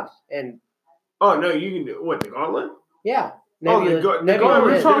snapped. And Oh no, you can do what the gauntlet? yeah, Oh, the Nebula. gauntlet Oh, we're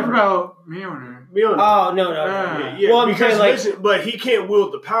is did. talking different. about Mjolnir. Mjolnir. Oh no. Yeah. Well, I'm because saying like listen, but he can't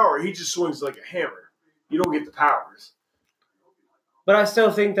wield the power. He just swings like a hammer. You don't get the powers. but I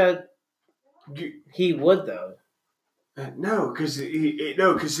still think that You, he would though. no, because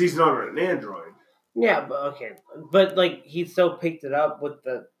he's not an android. Yeah, but okay. But like he still picked it up with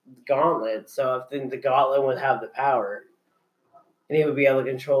the gauntlet, so I think the gauntlet would have the power. And he would be able to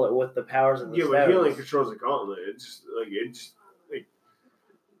control it with the powers of the Yeah, but he only stones. controls the gauntlet. It's like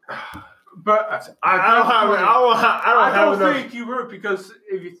But I don't have think you would because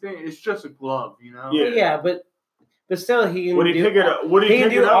if you think it's just a glove, you know. Yeah. Yeah, but still he can Would he do pick it up? Would he he can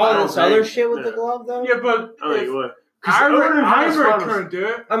pick do it up? I all don't this other think. shit with Yeah. the glove though. Yeah, but I don't think if he would. 'Cause Odin has Iron powers. couldn't do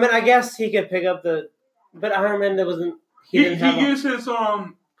it. I mean, I guess he could pick up the, but Iron Man wasn't. He He didn't have. used his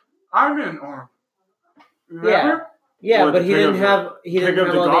Iron Man arm. Remember? Yeah, What, but to he pick didn't up have. He Pick didn't up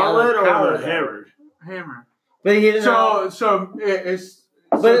have the all the gauntlet other or power. the hammer? Hammer. But he didn't. have, So it's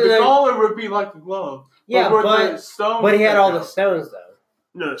But the like- gauntlet would be like a glove. yeah, with but the stone he had pick all the up. stones though.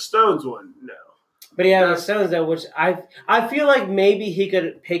 No, the Stones one. No. But he had the That's- stones though, which I feel like maybe he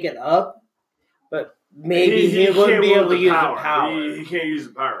could pick it up, but maybe he wouldn't can't be wield able to use the power. He can't use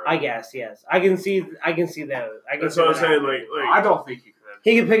the power. I guess yes, I can see that. I can That's see what I'm that saying. happening. I don't think he could.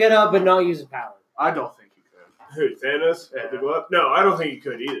 He could pick it up but not use the power. I don't think he could. Who, Thanos? Yeah. The glove? No, I don't think he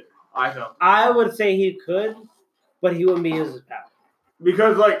could either. I don't. I would say he could, but he wouldn't be using his power.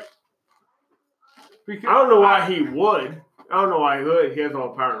 Because Because I don't know why he would. I don't know why he would. He has all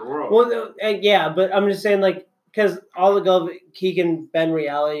the power in the world. Well, yeah, but I'm just saying, like, because all the glove, he can bend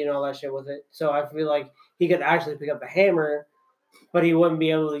reality and all that shit with it. So I feel like he could actually pick up the hammer, but he wouldn't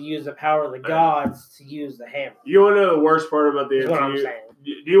be able to use the power of the gods to use the hammer. You want to know the worst part about the Is what I'm MCU? saying.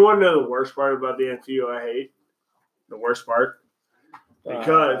 Do you want to know the worst part about the MCU I hate? The worst part?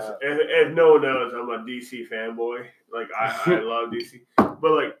 Because if no one knows, I'm a DC fanboy. Like, I love DC.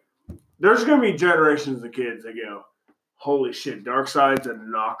 But, like, there's going to be generations of kids that go, holy shit, Darkseid's a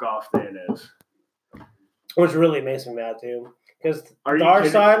knockoff Thanos. Which really makes me mad too, because Are you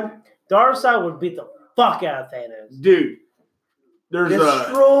Darkseid would beat the fuck out of Thanos. Dude, there's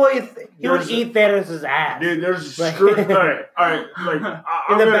He would eat Thanos' ass. Dude, there's Like- screw. all right. Like in I'm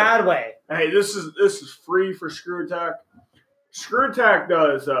a gonna- bad way. Hey, this is free for Screw Attack. Screw Attack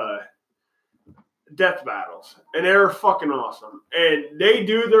does death battles, and they're fucking awesome. And they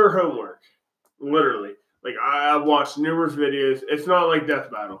do their homework, literally. Like I've watched numerous videos. It's not like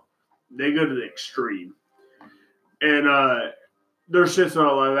death battle. They go to the extreme, and their shit's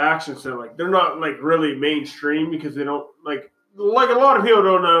not live action. So like they're not like really mainstream because they don't like a lot of people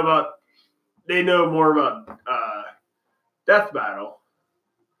don't know about. They know more about death battle.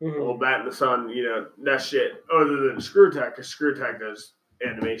 Mhm. Well, Bat in the Sun, you know, that shit, other than Screw Attack, because Screw Attack does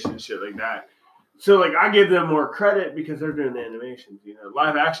animation and shit like that. So, like, I give them more credit because they're doing the animations, you know.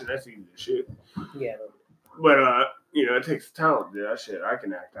 Live action, that's easy to shoot. Yeah. But, you know, it takes talent to do that shit. I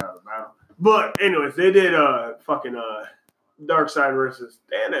can act out of the battle. But, anyways, they did fucking Darkseid versus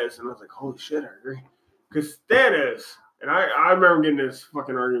Thanos, and I was like, holy shit, I agree. Because Thanos, and I remember getting this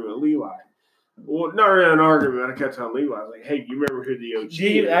fucking argument with Levi. Well, not really an argument. I kept telling Levi, I was like, hey, you remember who the OG Do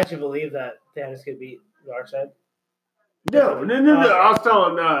you is? actually believe that Thanos could beat Darkseid? No. Okay. I was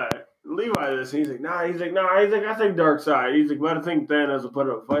telling Levi this, and he's like, I think Darkseid. He's like, but I think Thanos will put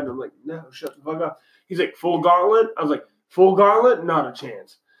up a fight. And I'm like, no, shut the fuck up. He's like, full gauntlet? I was like, Full Gauntlet, not a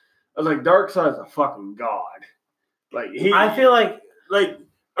chance. I was like, Darkseid's a fucking god. Like I feel like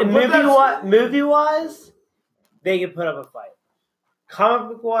movie wise, they could put up a fight. Comic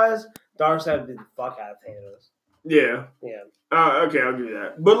book wise, Darkseid beat the fuck out of Thanos. Yeah. Yeah. Okay, I'll give you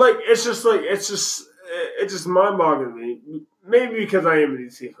that. But like, it's just mind-boggling to me. Maybe because I am a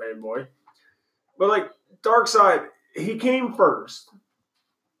DC fanboy. But like, Darkseid, he came first.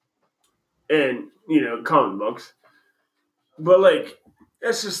 And, comic books. But like,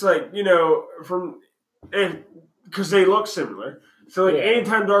 it's just like, because they look similar. So like,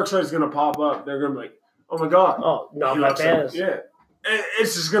 anytime Darkseid's going to pop up, they're going to be like, oh my god. Oh, no, my Thanos. Yeah. And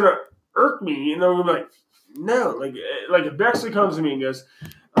it's just going to irk me. And I'm going to be like, no. Like if Bexley comes to me and goes,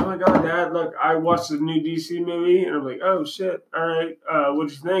 oh my god, Dad, look, I watched the new DC movie. And I'm like, oh shit. All right.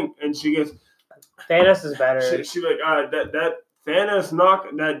 What'd you think? And she goes, Thanos is better. She's like, that Thanos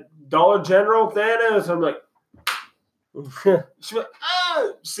that Dollar General Thanos. I'm like, she's like,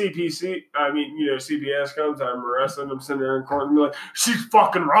 CPC. I mean, CPS comes. I'm arresting. I'm sitting there in court and be like, she's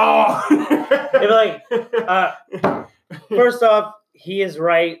fucking wrong. They'd be like, first off, he is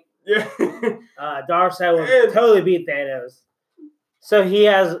right. Yeah. Darkseid will totally beat Thanos. So he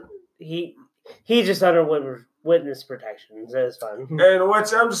just under witness protection. So it's fine. And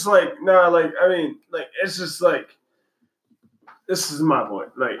which I'm just like, no, like, I mean, like, it's just like, this is my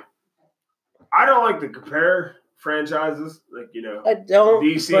point. Like, I don't like to compare franchises, like, I don't.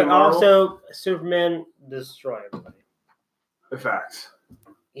 DC but and Marvel. Also, Superman destroyed everybody. The facts.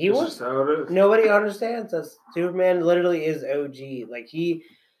 He That's was. just how it is. Nobody understands that Superman literally is OG. Like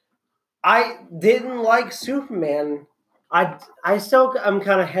I didn't like Superman. I'm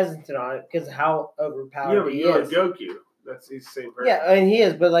kind of hesitant on it because of how overpowered Yeah, but he you like is. Goku. He's the same person. Yeah, and he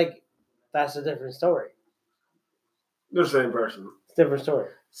is, but like that's a different story. They're the same person. It's a different story.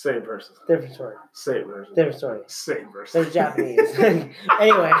 Same person. Different story. Same person. Different story. Same person. They're Japanese.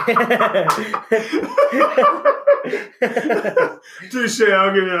 Anyway. Touche,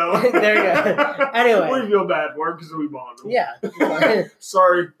 I'll give you that one. There you go. Anyway. We feel bad for it because we bought them. Yeah.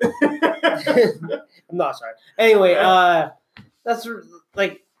 Sorry. I'm not sorry. Anyway, that's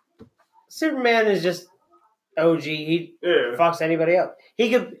like Superman is just OG. He fucks anybody up. He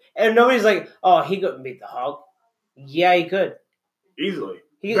could, and nobody's like, oh, he couldn't beat the Hulk. Yeah, he could. Easily.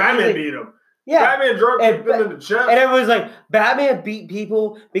 Batman beat him. Yeah. Batman drug him in the chest. And everyone's like, Batman beat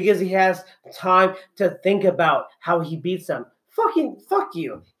people because he has time to think about how he beats them. Fucking fuck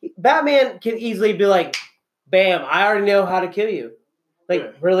you. Batman can easily be like, bam, I already know how to kill you.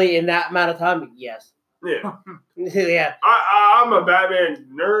 Like, really, in that amount of time? Yes. Yeah. Yeah. I'm a Batman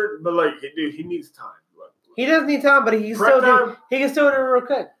nerd, but like, dude, he needs time. Look. He doesn't need time, but he can still do it real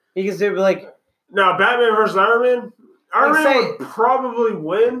quick. He can still be like, now, Batman versus Iron Man. Iron Man would probably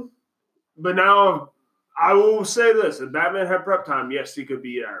win, but now I will say this: if Batman had prep time, yes, he could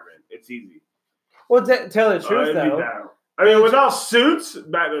beat Iron Man. It's easy. Well, tell the truth though. I mean, without suits,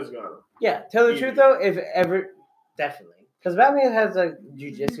 Batman's got him. Yeah, tell the truth though. If ever, definitely, because Batman has a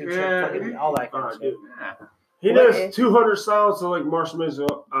jiu-jitsu, fucking all that kind of shit. He does 200 styles of like martial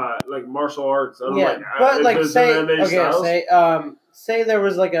arts. I'm yeah, but like say there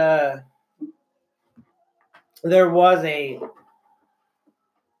was like a. There was a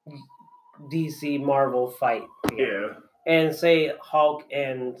DC Marvel fight. Yeah. And say Hulk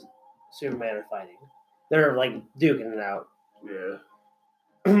and Superman are fighting. They're like duking it out. Yeah.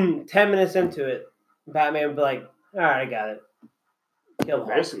 10 minutes into it, Batman would be like, alright, I got it. Kill the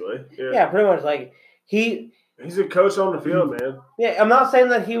Hulk. Basically. Yeah, pretty much. Like, he's a coach on the field, man. Yeah, I'm not saying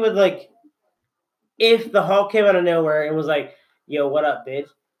that he would like, if the Hulk came out of nowhere and was like, yo, what up, bitch?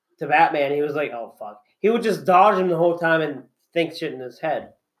 To Batman, he was like, oh, fuck. He would just dodge him the whole time and think shit in his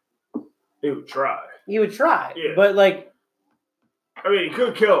head. He would try. Yeah. But like, I mean, he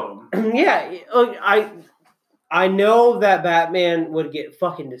could kill him. Yeah, I know that Batman would get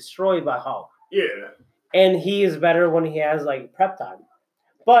fucking destroyed by Hulk. Yeah. And he is better when he has like prep time.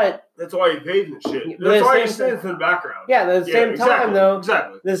 But that's why he pays and shit. That's why he stands in the background. Yeah, at the same time though.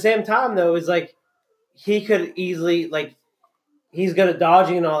 Exactly. The same time though is like he could easily like. He's good at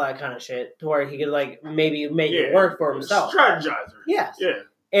dodging and all that kind of shit to where he could, like, maybe make it work for himself. Strategizer. Yes. Yeah.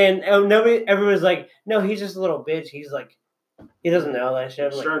 And everyone's like, no, he's just a little bitch. He's like, he doesn't know that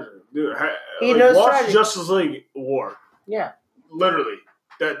shit. Like, dude, he knows watch strategy. Justice League War. Yeah. Literally.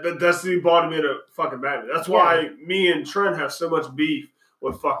 That's the embodiment of fucking Batman. That's why me and Trent have so much beef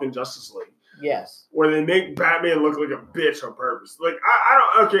with fucking Justice League. Yes. Where they make Batman look like a bitch on purpose. Like,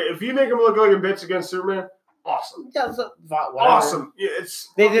 I don't, okay, if you make him look like a bitch against Superman, awesome. That's awesome. Yeah,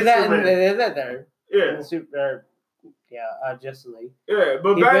 they did that. They did that there. Yeah. In Justice League. Yeah,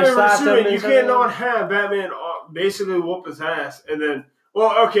 but He Batman bitch slapped vs him Superman, and you something. cannot have Batman basically whoop his ass and then.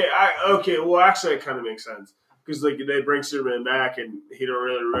 Well, okay, actually, it kind of makes sense because like they bring Superman back and he don't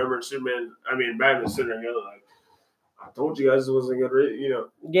really remember Superman. I mean, Batman's sitting there like, I told you guys it wasn't good,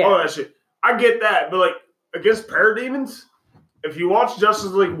 Yeah. all that shit. I get that, but like against Parademons, if you watch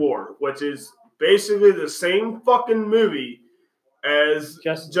Justice League War, which is basically the same fucking movie as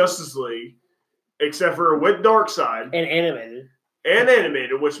Justice League, except for with Darkseid and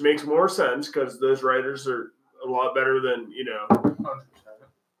animated, which makes more sense because those writers are a lot better than 100%.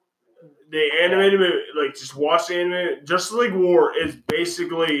 the animated movie. Like just watch the animated. Justice League War is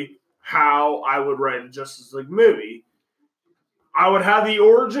basically how I would write a Justice League movie. I would have the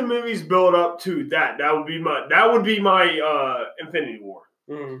origin movies build up to that. That would be my Infinity War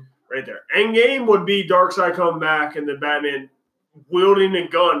right there. Endgame would be Darkseid coming back and then Batman wielding a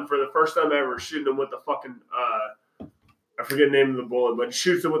gun for the first time ever, shooting him with the fucking I forget the name of the bullet, but he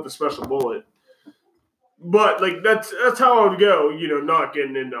shoots him with the special bullet. But like that's how I would go, not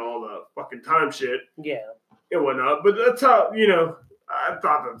getting into all the fucking time shit. Yeah. And whatnot. But that's how I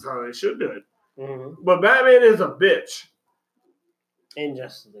thought that's how they should do it. Mm-hmm. But Batman is a bitch. In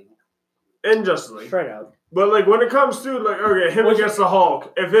Justice League. Straight up. But like when it comes to like him against the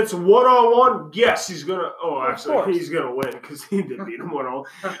Hulk, if it's 1-on-1, yes, he's gonna. Oh, actually, he's gonna win because he did beat him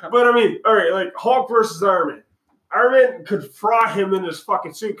 1-on-1. But I mean, all right, like Hulk versus Iron Man. Iron Man could fry him in his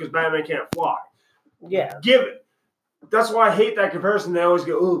fucking suit because Batman can't fly. Yeah, give it. That's why I hate that comparison. They always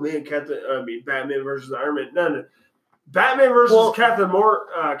go, "Oh man, Batman versus Iron Man." No. Batman versus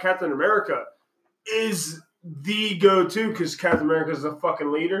Captain America is the go-to because Captain America is the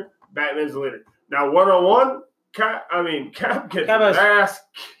fucking leader. Batman's the leader. Now 1-on-1, Cap gets his ass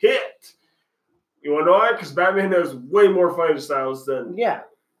kicked. You want to know why? Because Batman knows way more fighting styles than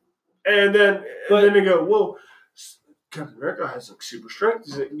And then they go, well, Captain America has like super strength.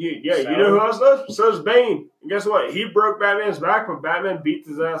 Like, you know who else does? So does Bane. And guess what? He broke Batman's back, but Batman beats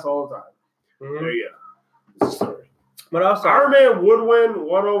his ass all the time. Mm-hmm. There you go. It's a story. But also, Iron Man would win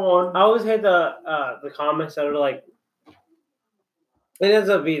 1-on-1. I always hate the comments that are like, it ends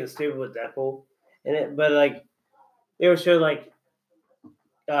up being stupid with Deadpool in it, but like they would show like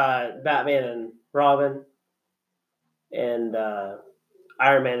Batman and Robin and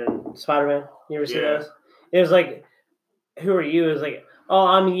Iron Man and Spider-Man. You ever see those? It was like, who are you? It was like, oh,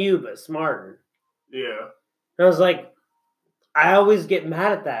 I'm you, but smarter. Yeah. And I was like, I always get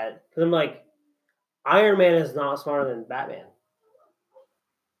mad at that because I'm like, Iron Man is not smarter than Batman.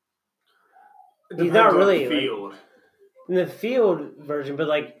 He's not really in the field version, but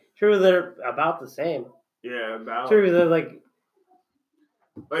like, sure, they're about the same. Yeah, about. Sure, they're like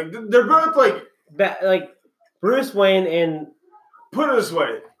they're both like Bruce Wayne and. Put it this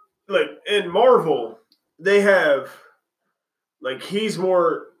way, like in Marvel, they have like he's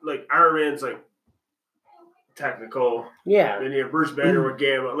more like Iron Man's like technical. Yeah. Then you have Bruce Banner with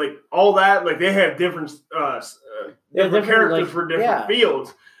Gamma, like all that. Like they have different different characters for different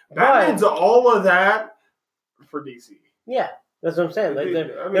fields. Batman's all of that for DC. Yeah, that's what I'm saying. Like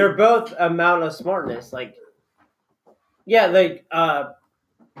they're both amount of smartness. Like, yeah, like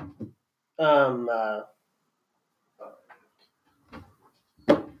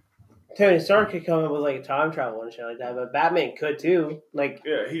Tony Stark could come up with like time travel and shit like that, but Batman could too. Like,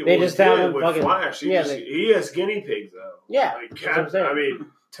 they just have with fucking Flash. He has guinea pigs though. Yeah, like that's what I'm saying. I mean,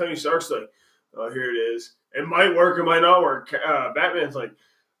 Tony Stark's like, oh, here it is. It might work, it might not work. Batman's like,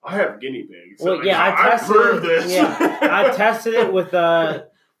 I have guinea pigs. So well, yeah, I tested it. Yeah, I tested it with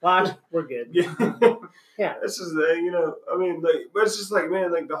Flash. We're good. Yeah, this is I mean, like, but it's just like,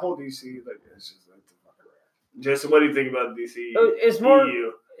 man, like the whole DC, like, it's just like the fucking rap. Jason, what do you think about DC? It's more.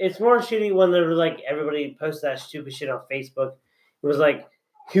 EU? It's more shitty when they're like everybody posts that stupid shit on Facebook. It was like,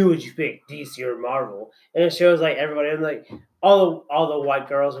 who would you pick, DC or Marvel? And it shows like everybody and like all the white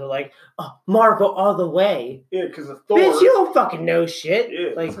girls are like, oh, Marvel all the way. Yeah, because of Thor. Bitch, you don't fucking know shit.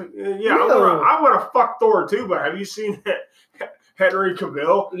 Yeah, I want to fuck Thor too. But have you seen Henry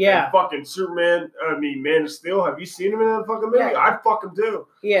Cavill? Yeah, and fucking Superman. I mean, Man of Steel. Have you seen him in that fucking movie? Yeah. I'd fuck him too.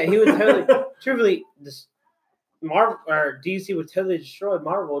 Yeah, he would totally. Truthfully, this. Marvel or DC would totally destroy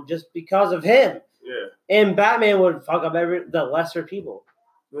Marvel just because of him. Yeah. And Batman would fuck up the lesser people.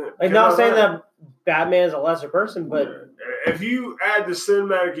 Yeah. Like, not saying that Batman is a lesser person, but if you add the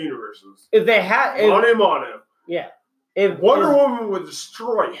cinematic universes, if they had mono, yeah, if Wonder Woman would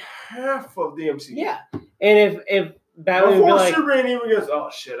destroy half of the MCU. Yeah, and if Batman before would be like, Superman even goes, oh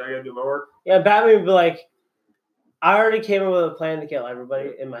shit, I gotta do my work. Yeah, Batman would be like, I already came up with a plan to kill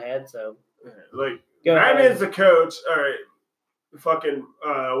everybody in my head, so like. Batman's the coach. All right. fucking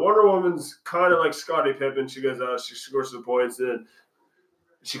Wonder Woman's kind of like Scottie Pippen. She goes out, she scores some points, and then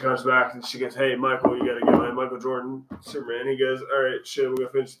she comes back and she goes, "Hey, Michael, you gotta go." And Michael Jordan, Superman, he goes, "All right, shit, we're gonna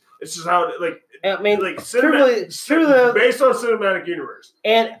finish." It's just how like I mean, like truly, based on cinematic universe.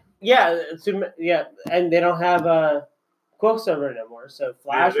 and and they don't have Quicksilver anymore, so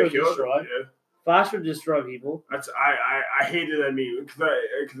Flash Yeah, would destroy. Yeah. Flash would destroy people. That's I hated that meme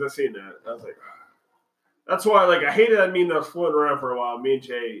because I seen that. I was like, that's why like I hated that meme that was floating around for a while. Me and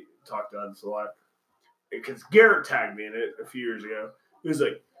Jay talked about this a lot because Garrett tagged me in it a few years ago. It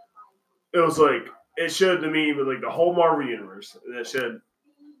was like it showed the meme of like the whole Marvel universe, and it showed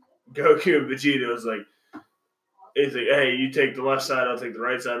Goku and Vegeta. It was like, it's like, hey, you take the left side, I'll take the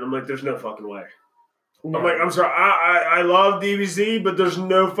right side. And I'm like, there's no fucking way. No. I'm like, I'm sorry, I love DBZ, but there's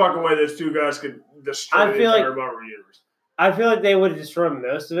no fucking way those two guys could destroy the entire Marvel universe. I feel like they would destroy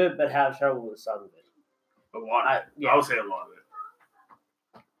most of it, but have trouble with some of it. A lot. I would say a lot of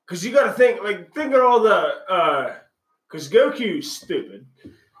it. Because you got to think of all the, because Goku's stupid.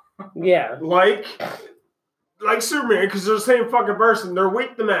 Yeah. Like Superman, because they're the same fucking person. They're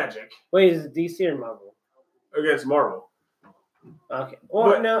weak to magic. Wait, is it DC or Marvel? Against Marvel. Okay.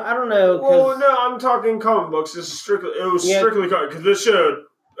 Well, no, I don't know. Well, no, I'm talking comic books. It was strictly comic because this showed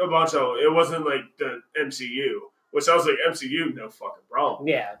a bunch of. It wasn't like the MCU, which I was like MCU, no fucking problem.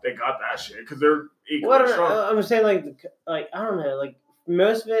 Yeah, they got that shit because they're equally strong. I'm saying like I don't know, like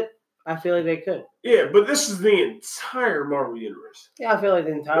most of it, I feel like they could. Yeah, but this is the entire Marvel universe. Yeah, I feel like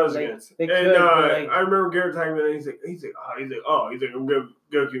the entire they could. I remember Garrett tagging me, and he's like, I'm gonna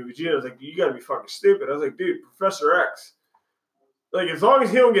go to Vegeta. I was like, you gotta be fucking stupid. I was like, dude, Professor X. Like, as long as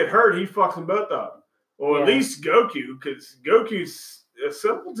he don't get hurt, he fucks them both up. Well, at least Goku, because Goku's a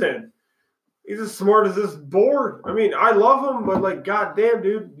simpleton. He's as smart as this board. I mean, I love him, but, like, goddamn,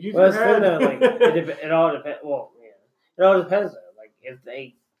 dude, use your head. It all depends. Well, yeah. It all depends, though. Like, if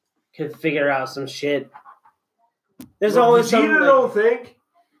they could figure out some shit. There's always Vegeta some, don't think.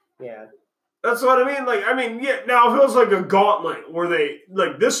 Yeah. That's what I mean. Yeah, now if it was like a gauntlet where they,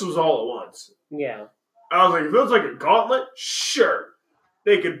 like, this was all at once. Yeah. I was like, if it was like a gauntlet, sure.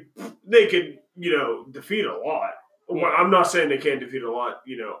 They could, defeat a lot. Yeah. Well, I'm not saying they can't defeat a lot,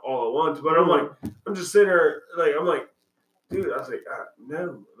 all at once, but I'm just sitting there, like, I'm like, dude, I was like,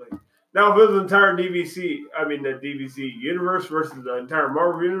 no. Like, now if it was the entire the DBZ universe versus the entire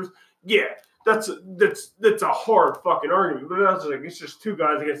Marvel universe, yeah, that's a hard fucking argument. But I was like, it's just two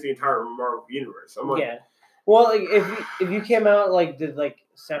guys against the entire Marvel universe. I'm like, yeah. Well, like, if you came out like did like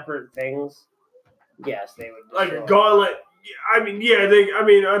separate things, yes, they would. Like a gauntlet.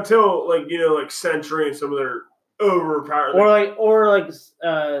 Until like Sentry and some of their overpowered, or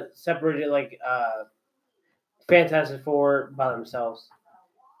separated like Fantastic Four by themselves,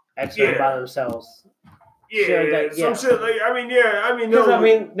 X-Men by themselves. Yeah, some shit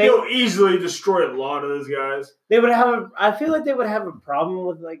they'll easily destroy a lot of those guys. They would have. I feel like they would have a problem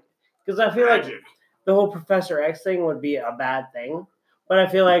with because I feel like the whole Professor X thing would be a bad thing, but I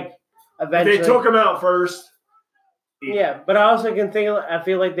feel like eventually they took him out first. Yeah, but I also I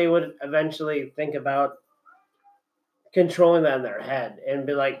feel like they would eventually think about controlling that in their head and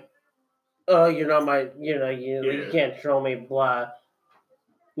be like, "Oh, you're not you can't control me." Blah.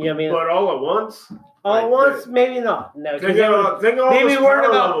 You know what I mean? But all at once. All at once, maybe not. No, because they'd be worried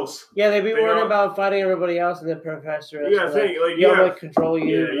about levels. Yeah, they'd be worried about fighting everybody else, and then Professor X. You have control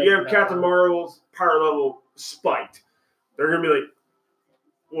you. Yeah, you have Captain Marvel's power level spiked. They're gonna be like,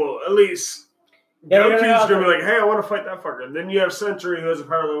 well, at least. Goku's gonna be like, hey, I want to fight that fucker. And then you have Sentry who has a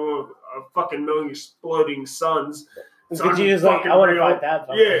power level of fucking million exploding suns. Vegeta's like, I want to fight that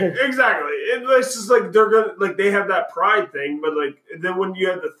fucker. Yeah, exactly. It's just like they're gonna they have that pride thing, but then when you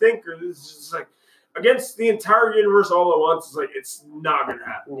have the thinker, it's just like against the entire universe all at once. It's like it's not gonna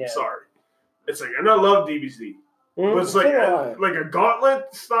happen. Yeah. Sorry. It's like, and I love DBZ, but it's like a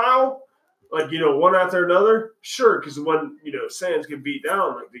gauntlet style. One after another. Sure, because when Saiyans get beat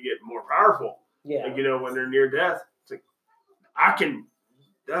down, they get more powerful. Yeah. When they're near death, it's like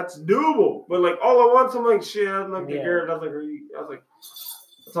that's doable. But all at once, I'm like, shit. I looked at Garrett. I was like,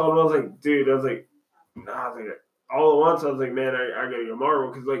 that's all. I was like, dude. I was like, nah. I was like, all at once. I was like, man, I gotta go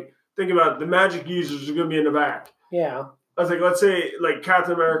Marvel because think about it, the magic users are gonna be in the back. Yeah. I was like, let's say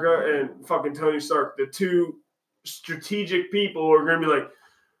Captain America and fucking Tony Stark, the two strategic people, are gonna be like,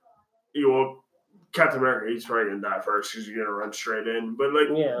 Captain America, he's probably gonna die first because you're gonna run straight in. But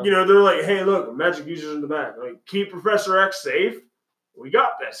they're like, hey, look, magic users in the back. Keep Professor X safe. We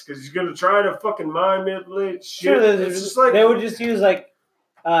got this because he's gonna try to fucking mind manipulate shit. Sure, it's just they would just use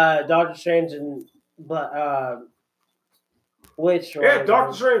Doctor Strange and Witch. Or Yeah, whatever.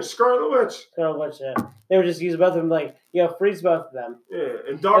 Doctor Strange, Scarlet Witch. Scarlet Witch. Yeah. They would just use both of them, like, freeze both of them. Yeah,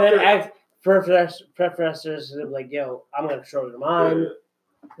 and And Doctor. then professors would be like, I'm going to control your mind.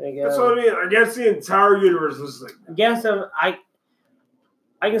 There you go. That's what I mean. I guess the entire universe is like. I guess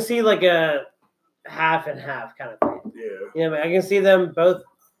I can see like a half and half kind of thing. Yeah. I can see them both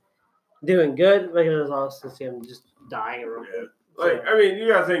doing good, but there's also see them just dying. Yeah. Like, I mean, you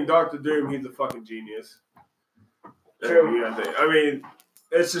gotta think Doctor Doom, he's a fucking genius. True. You gotta think. I mean,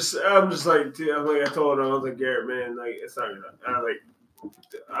 it's just, I'm just like, dude, I told him, I was like, Garrett, man, like, it's not gonna, I'm like,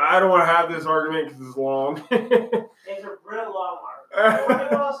 I don't want to have this argument because it's long. It's a real long argument. We're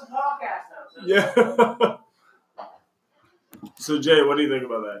doing also podcast now. Yeah. So, Jay, what do you think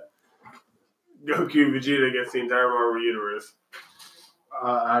about that? Goku, Vegeta gets the entire Marvel Universe.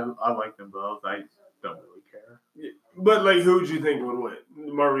 I like them both. I don't really care. But, like, who would you think would win?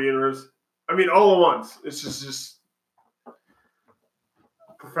 The Marvel Universe? I mean, all at once. It's just...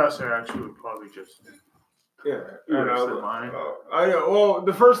 Professor X would probably just... Yeah. Mine. I know. Well,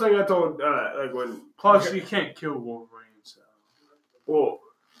 the first thing I told, like, when... Plus, you can't kill Wolverine, so... Well,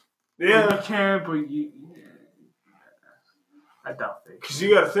 yeah. Well, you can, but you... I doubt it. Because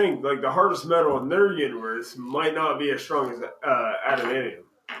you got to think, like, the hardest metal in their universe might not be as strong as adamantium.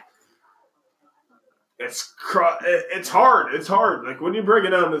 It's hard. It's hard. Like, when you break it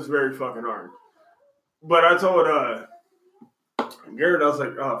down, it's very fucking hard. But I told Garrett, I was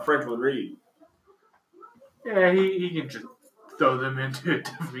like, Franklin Reed. Yeah, he can just throw them into a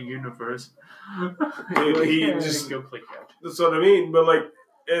different universe. He just go play catch. That's what I mean. But, like,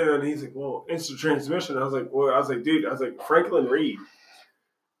 and then he's like, well, instant transmission. I was like, dude, Franklin Reed,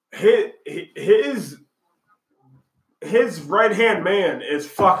 his right-hand man is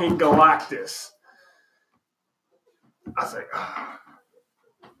fucking Galactus. I was like,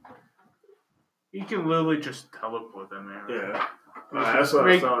 You can literally just teleport them there. Yeah. That's what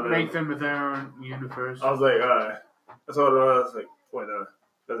I was telling him. Make them their own universe. I was like, that's what I was like, what, I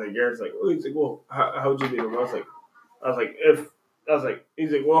was like, Garrett's like, oh, he's like, well, how would you do him? I was like,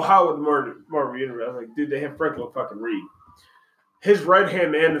 he's like, well, how would Marvel Universe? I was like, dude, they have Franklin fucking Reed. His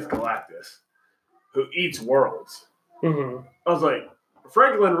right-hand man is Galactus, who eats worlds. Mm-hmm. I was like,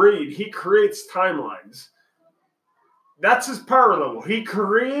 Franklin Reed, he creates timelines. That's his power level. He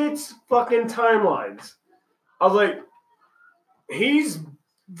creates fucking timelines. I was like, he's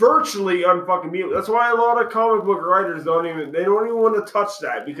virtually unfucking mutable. That's why a lot of comic book writers don't even want to touch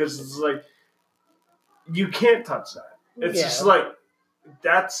that, because it's like, you can't touch that. It's just like,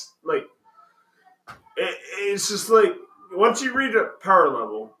 that's like, it's just like, once you read a power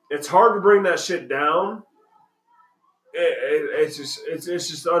level, it's hard to bring that shit down. It's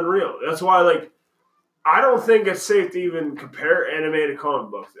just unreal. That's why, like, I don't think it's safe to even compare animated comic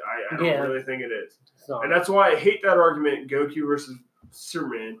books. I don't really think it is. And that's why I hate that argument, Goku versus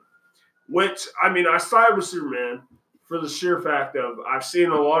Superman, which, I mean, I side with Superman for the sheer fact of, I've seen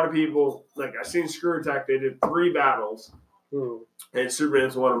a lot of people, like, I've seen Screw Attack, they did 3 battles, and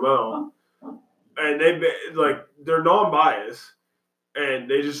Superman's won them all. And they're non-biased, and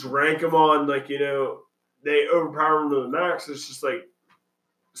they just rank them on, like, they overpower them to the max. It's just like,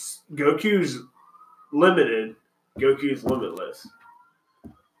 Goku's limited, Goku's limitless.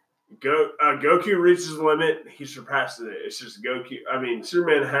 Goku reaches the limit, he surpasses it. It's just Goku. I mean,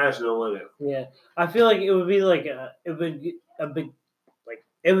 Superman has no limit. Yeah, I feel like it would be like it would be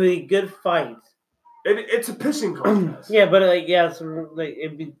a good fight. It's a pissing contest. Yeah, but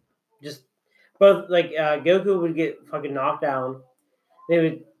it'd be just both Goku would get fucking knocked down. They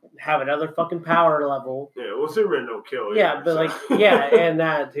would have another fucking power level. Yeah, well, Superman don't kill. Yeah, but and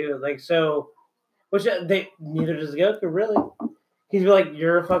that too. Which neither does Goku really. He's like,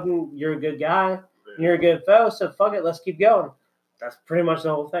 you're a good guy, you're a good foe, so fuck it, let's keep going. That's pretty much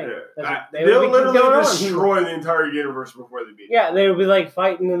the whole thing. Yeah. They'll literally destroy the entire universe before they beat. Yeah, they would be like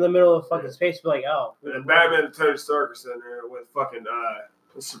fighting in the middle of fucking space, be like, oh. And Batman and Tony Stark are sitting there with fucking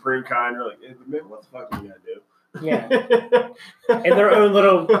the Supreme Kind. They're like, hey, man, what the fuck are you gonna do? Yeah, and their own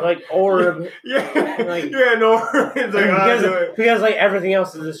little orb. It's like because everything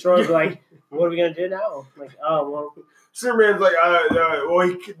else is destroyed. Like, what are we gonna do now? Like, oh well. Superman's like,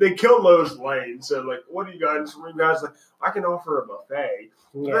 they killed Lois Lane. So like, what do you guys? Supreme Guy's like, I can offer a buffet.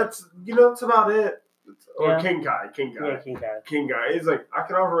 Yeah. That's about it. Or King Kai. Yeah, King Kai. He's like, I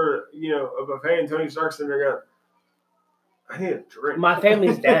can offer a buffet, and Tony Stark's in there going, I need a drink. My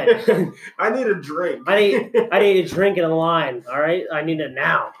family's dead. I need a drink. I need a drink in a line. All right, I need it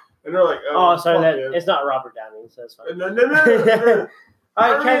now. And they're like, sorry, it's not Robert Downey, so it's fine. No.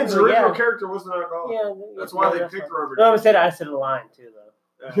 Iron Man's original character wasn't an alcoholic. Yeah, that's why they picked Robert Downey. No, I said a line too,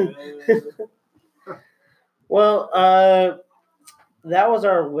 though. Well, that was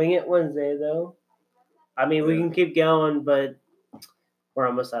our Wing It Wednesday, though. I mean, we can keep going, but we're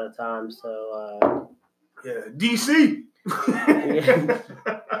almost out of time. So, Yeah, DC.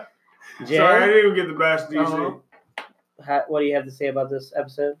 Jay, Sorry, I didn't even get the best DC. what do you have to say about this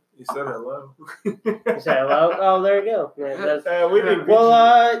episode? He said hello. You said hello? Oh, there you go. Yeah, we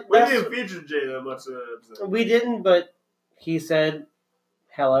didn't feature Jay that much in that episode. We didn't, but he said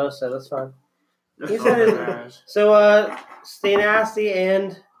hello, so that's fine. He Oh, said it. gosh. So, stay nasty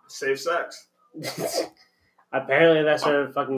and Safe sex. apparently that's our fucking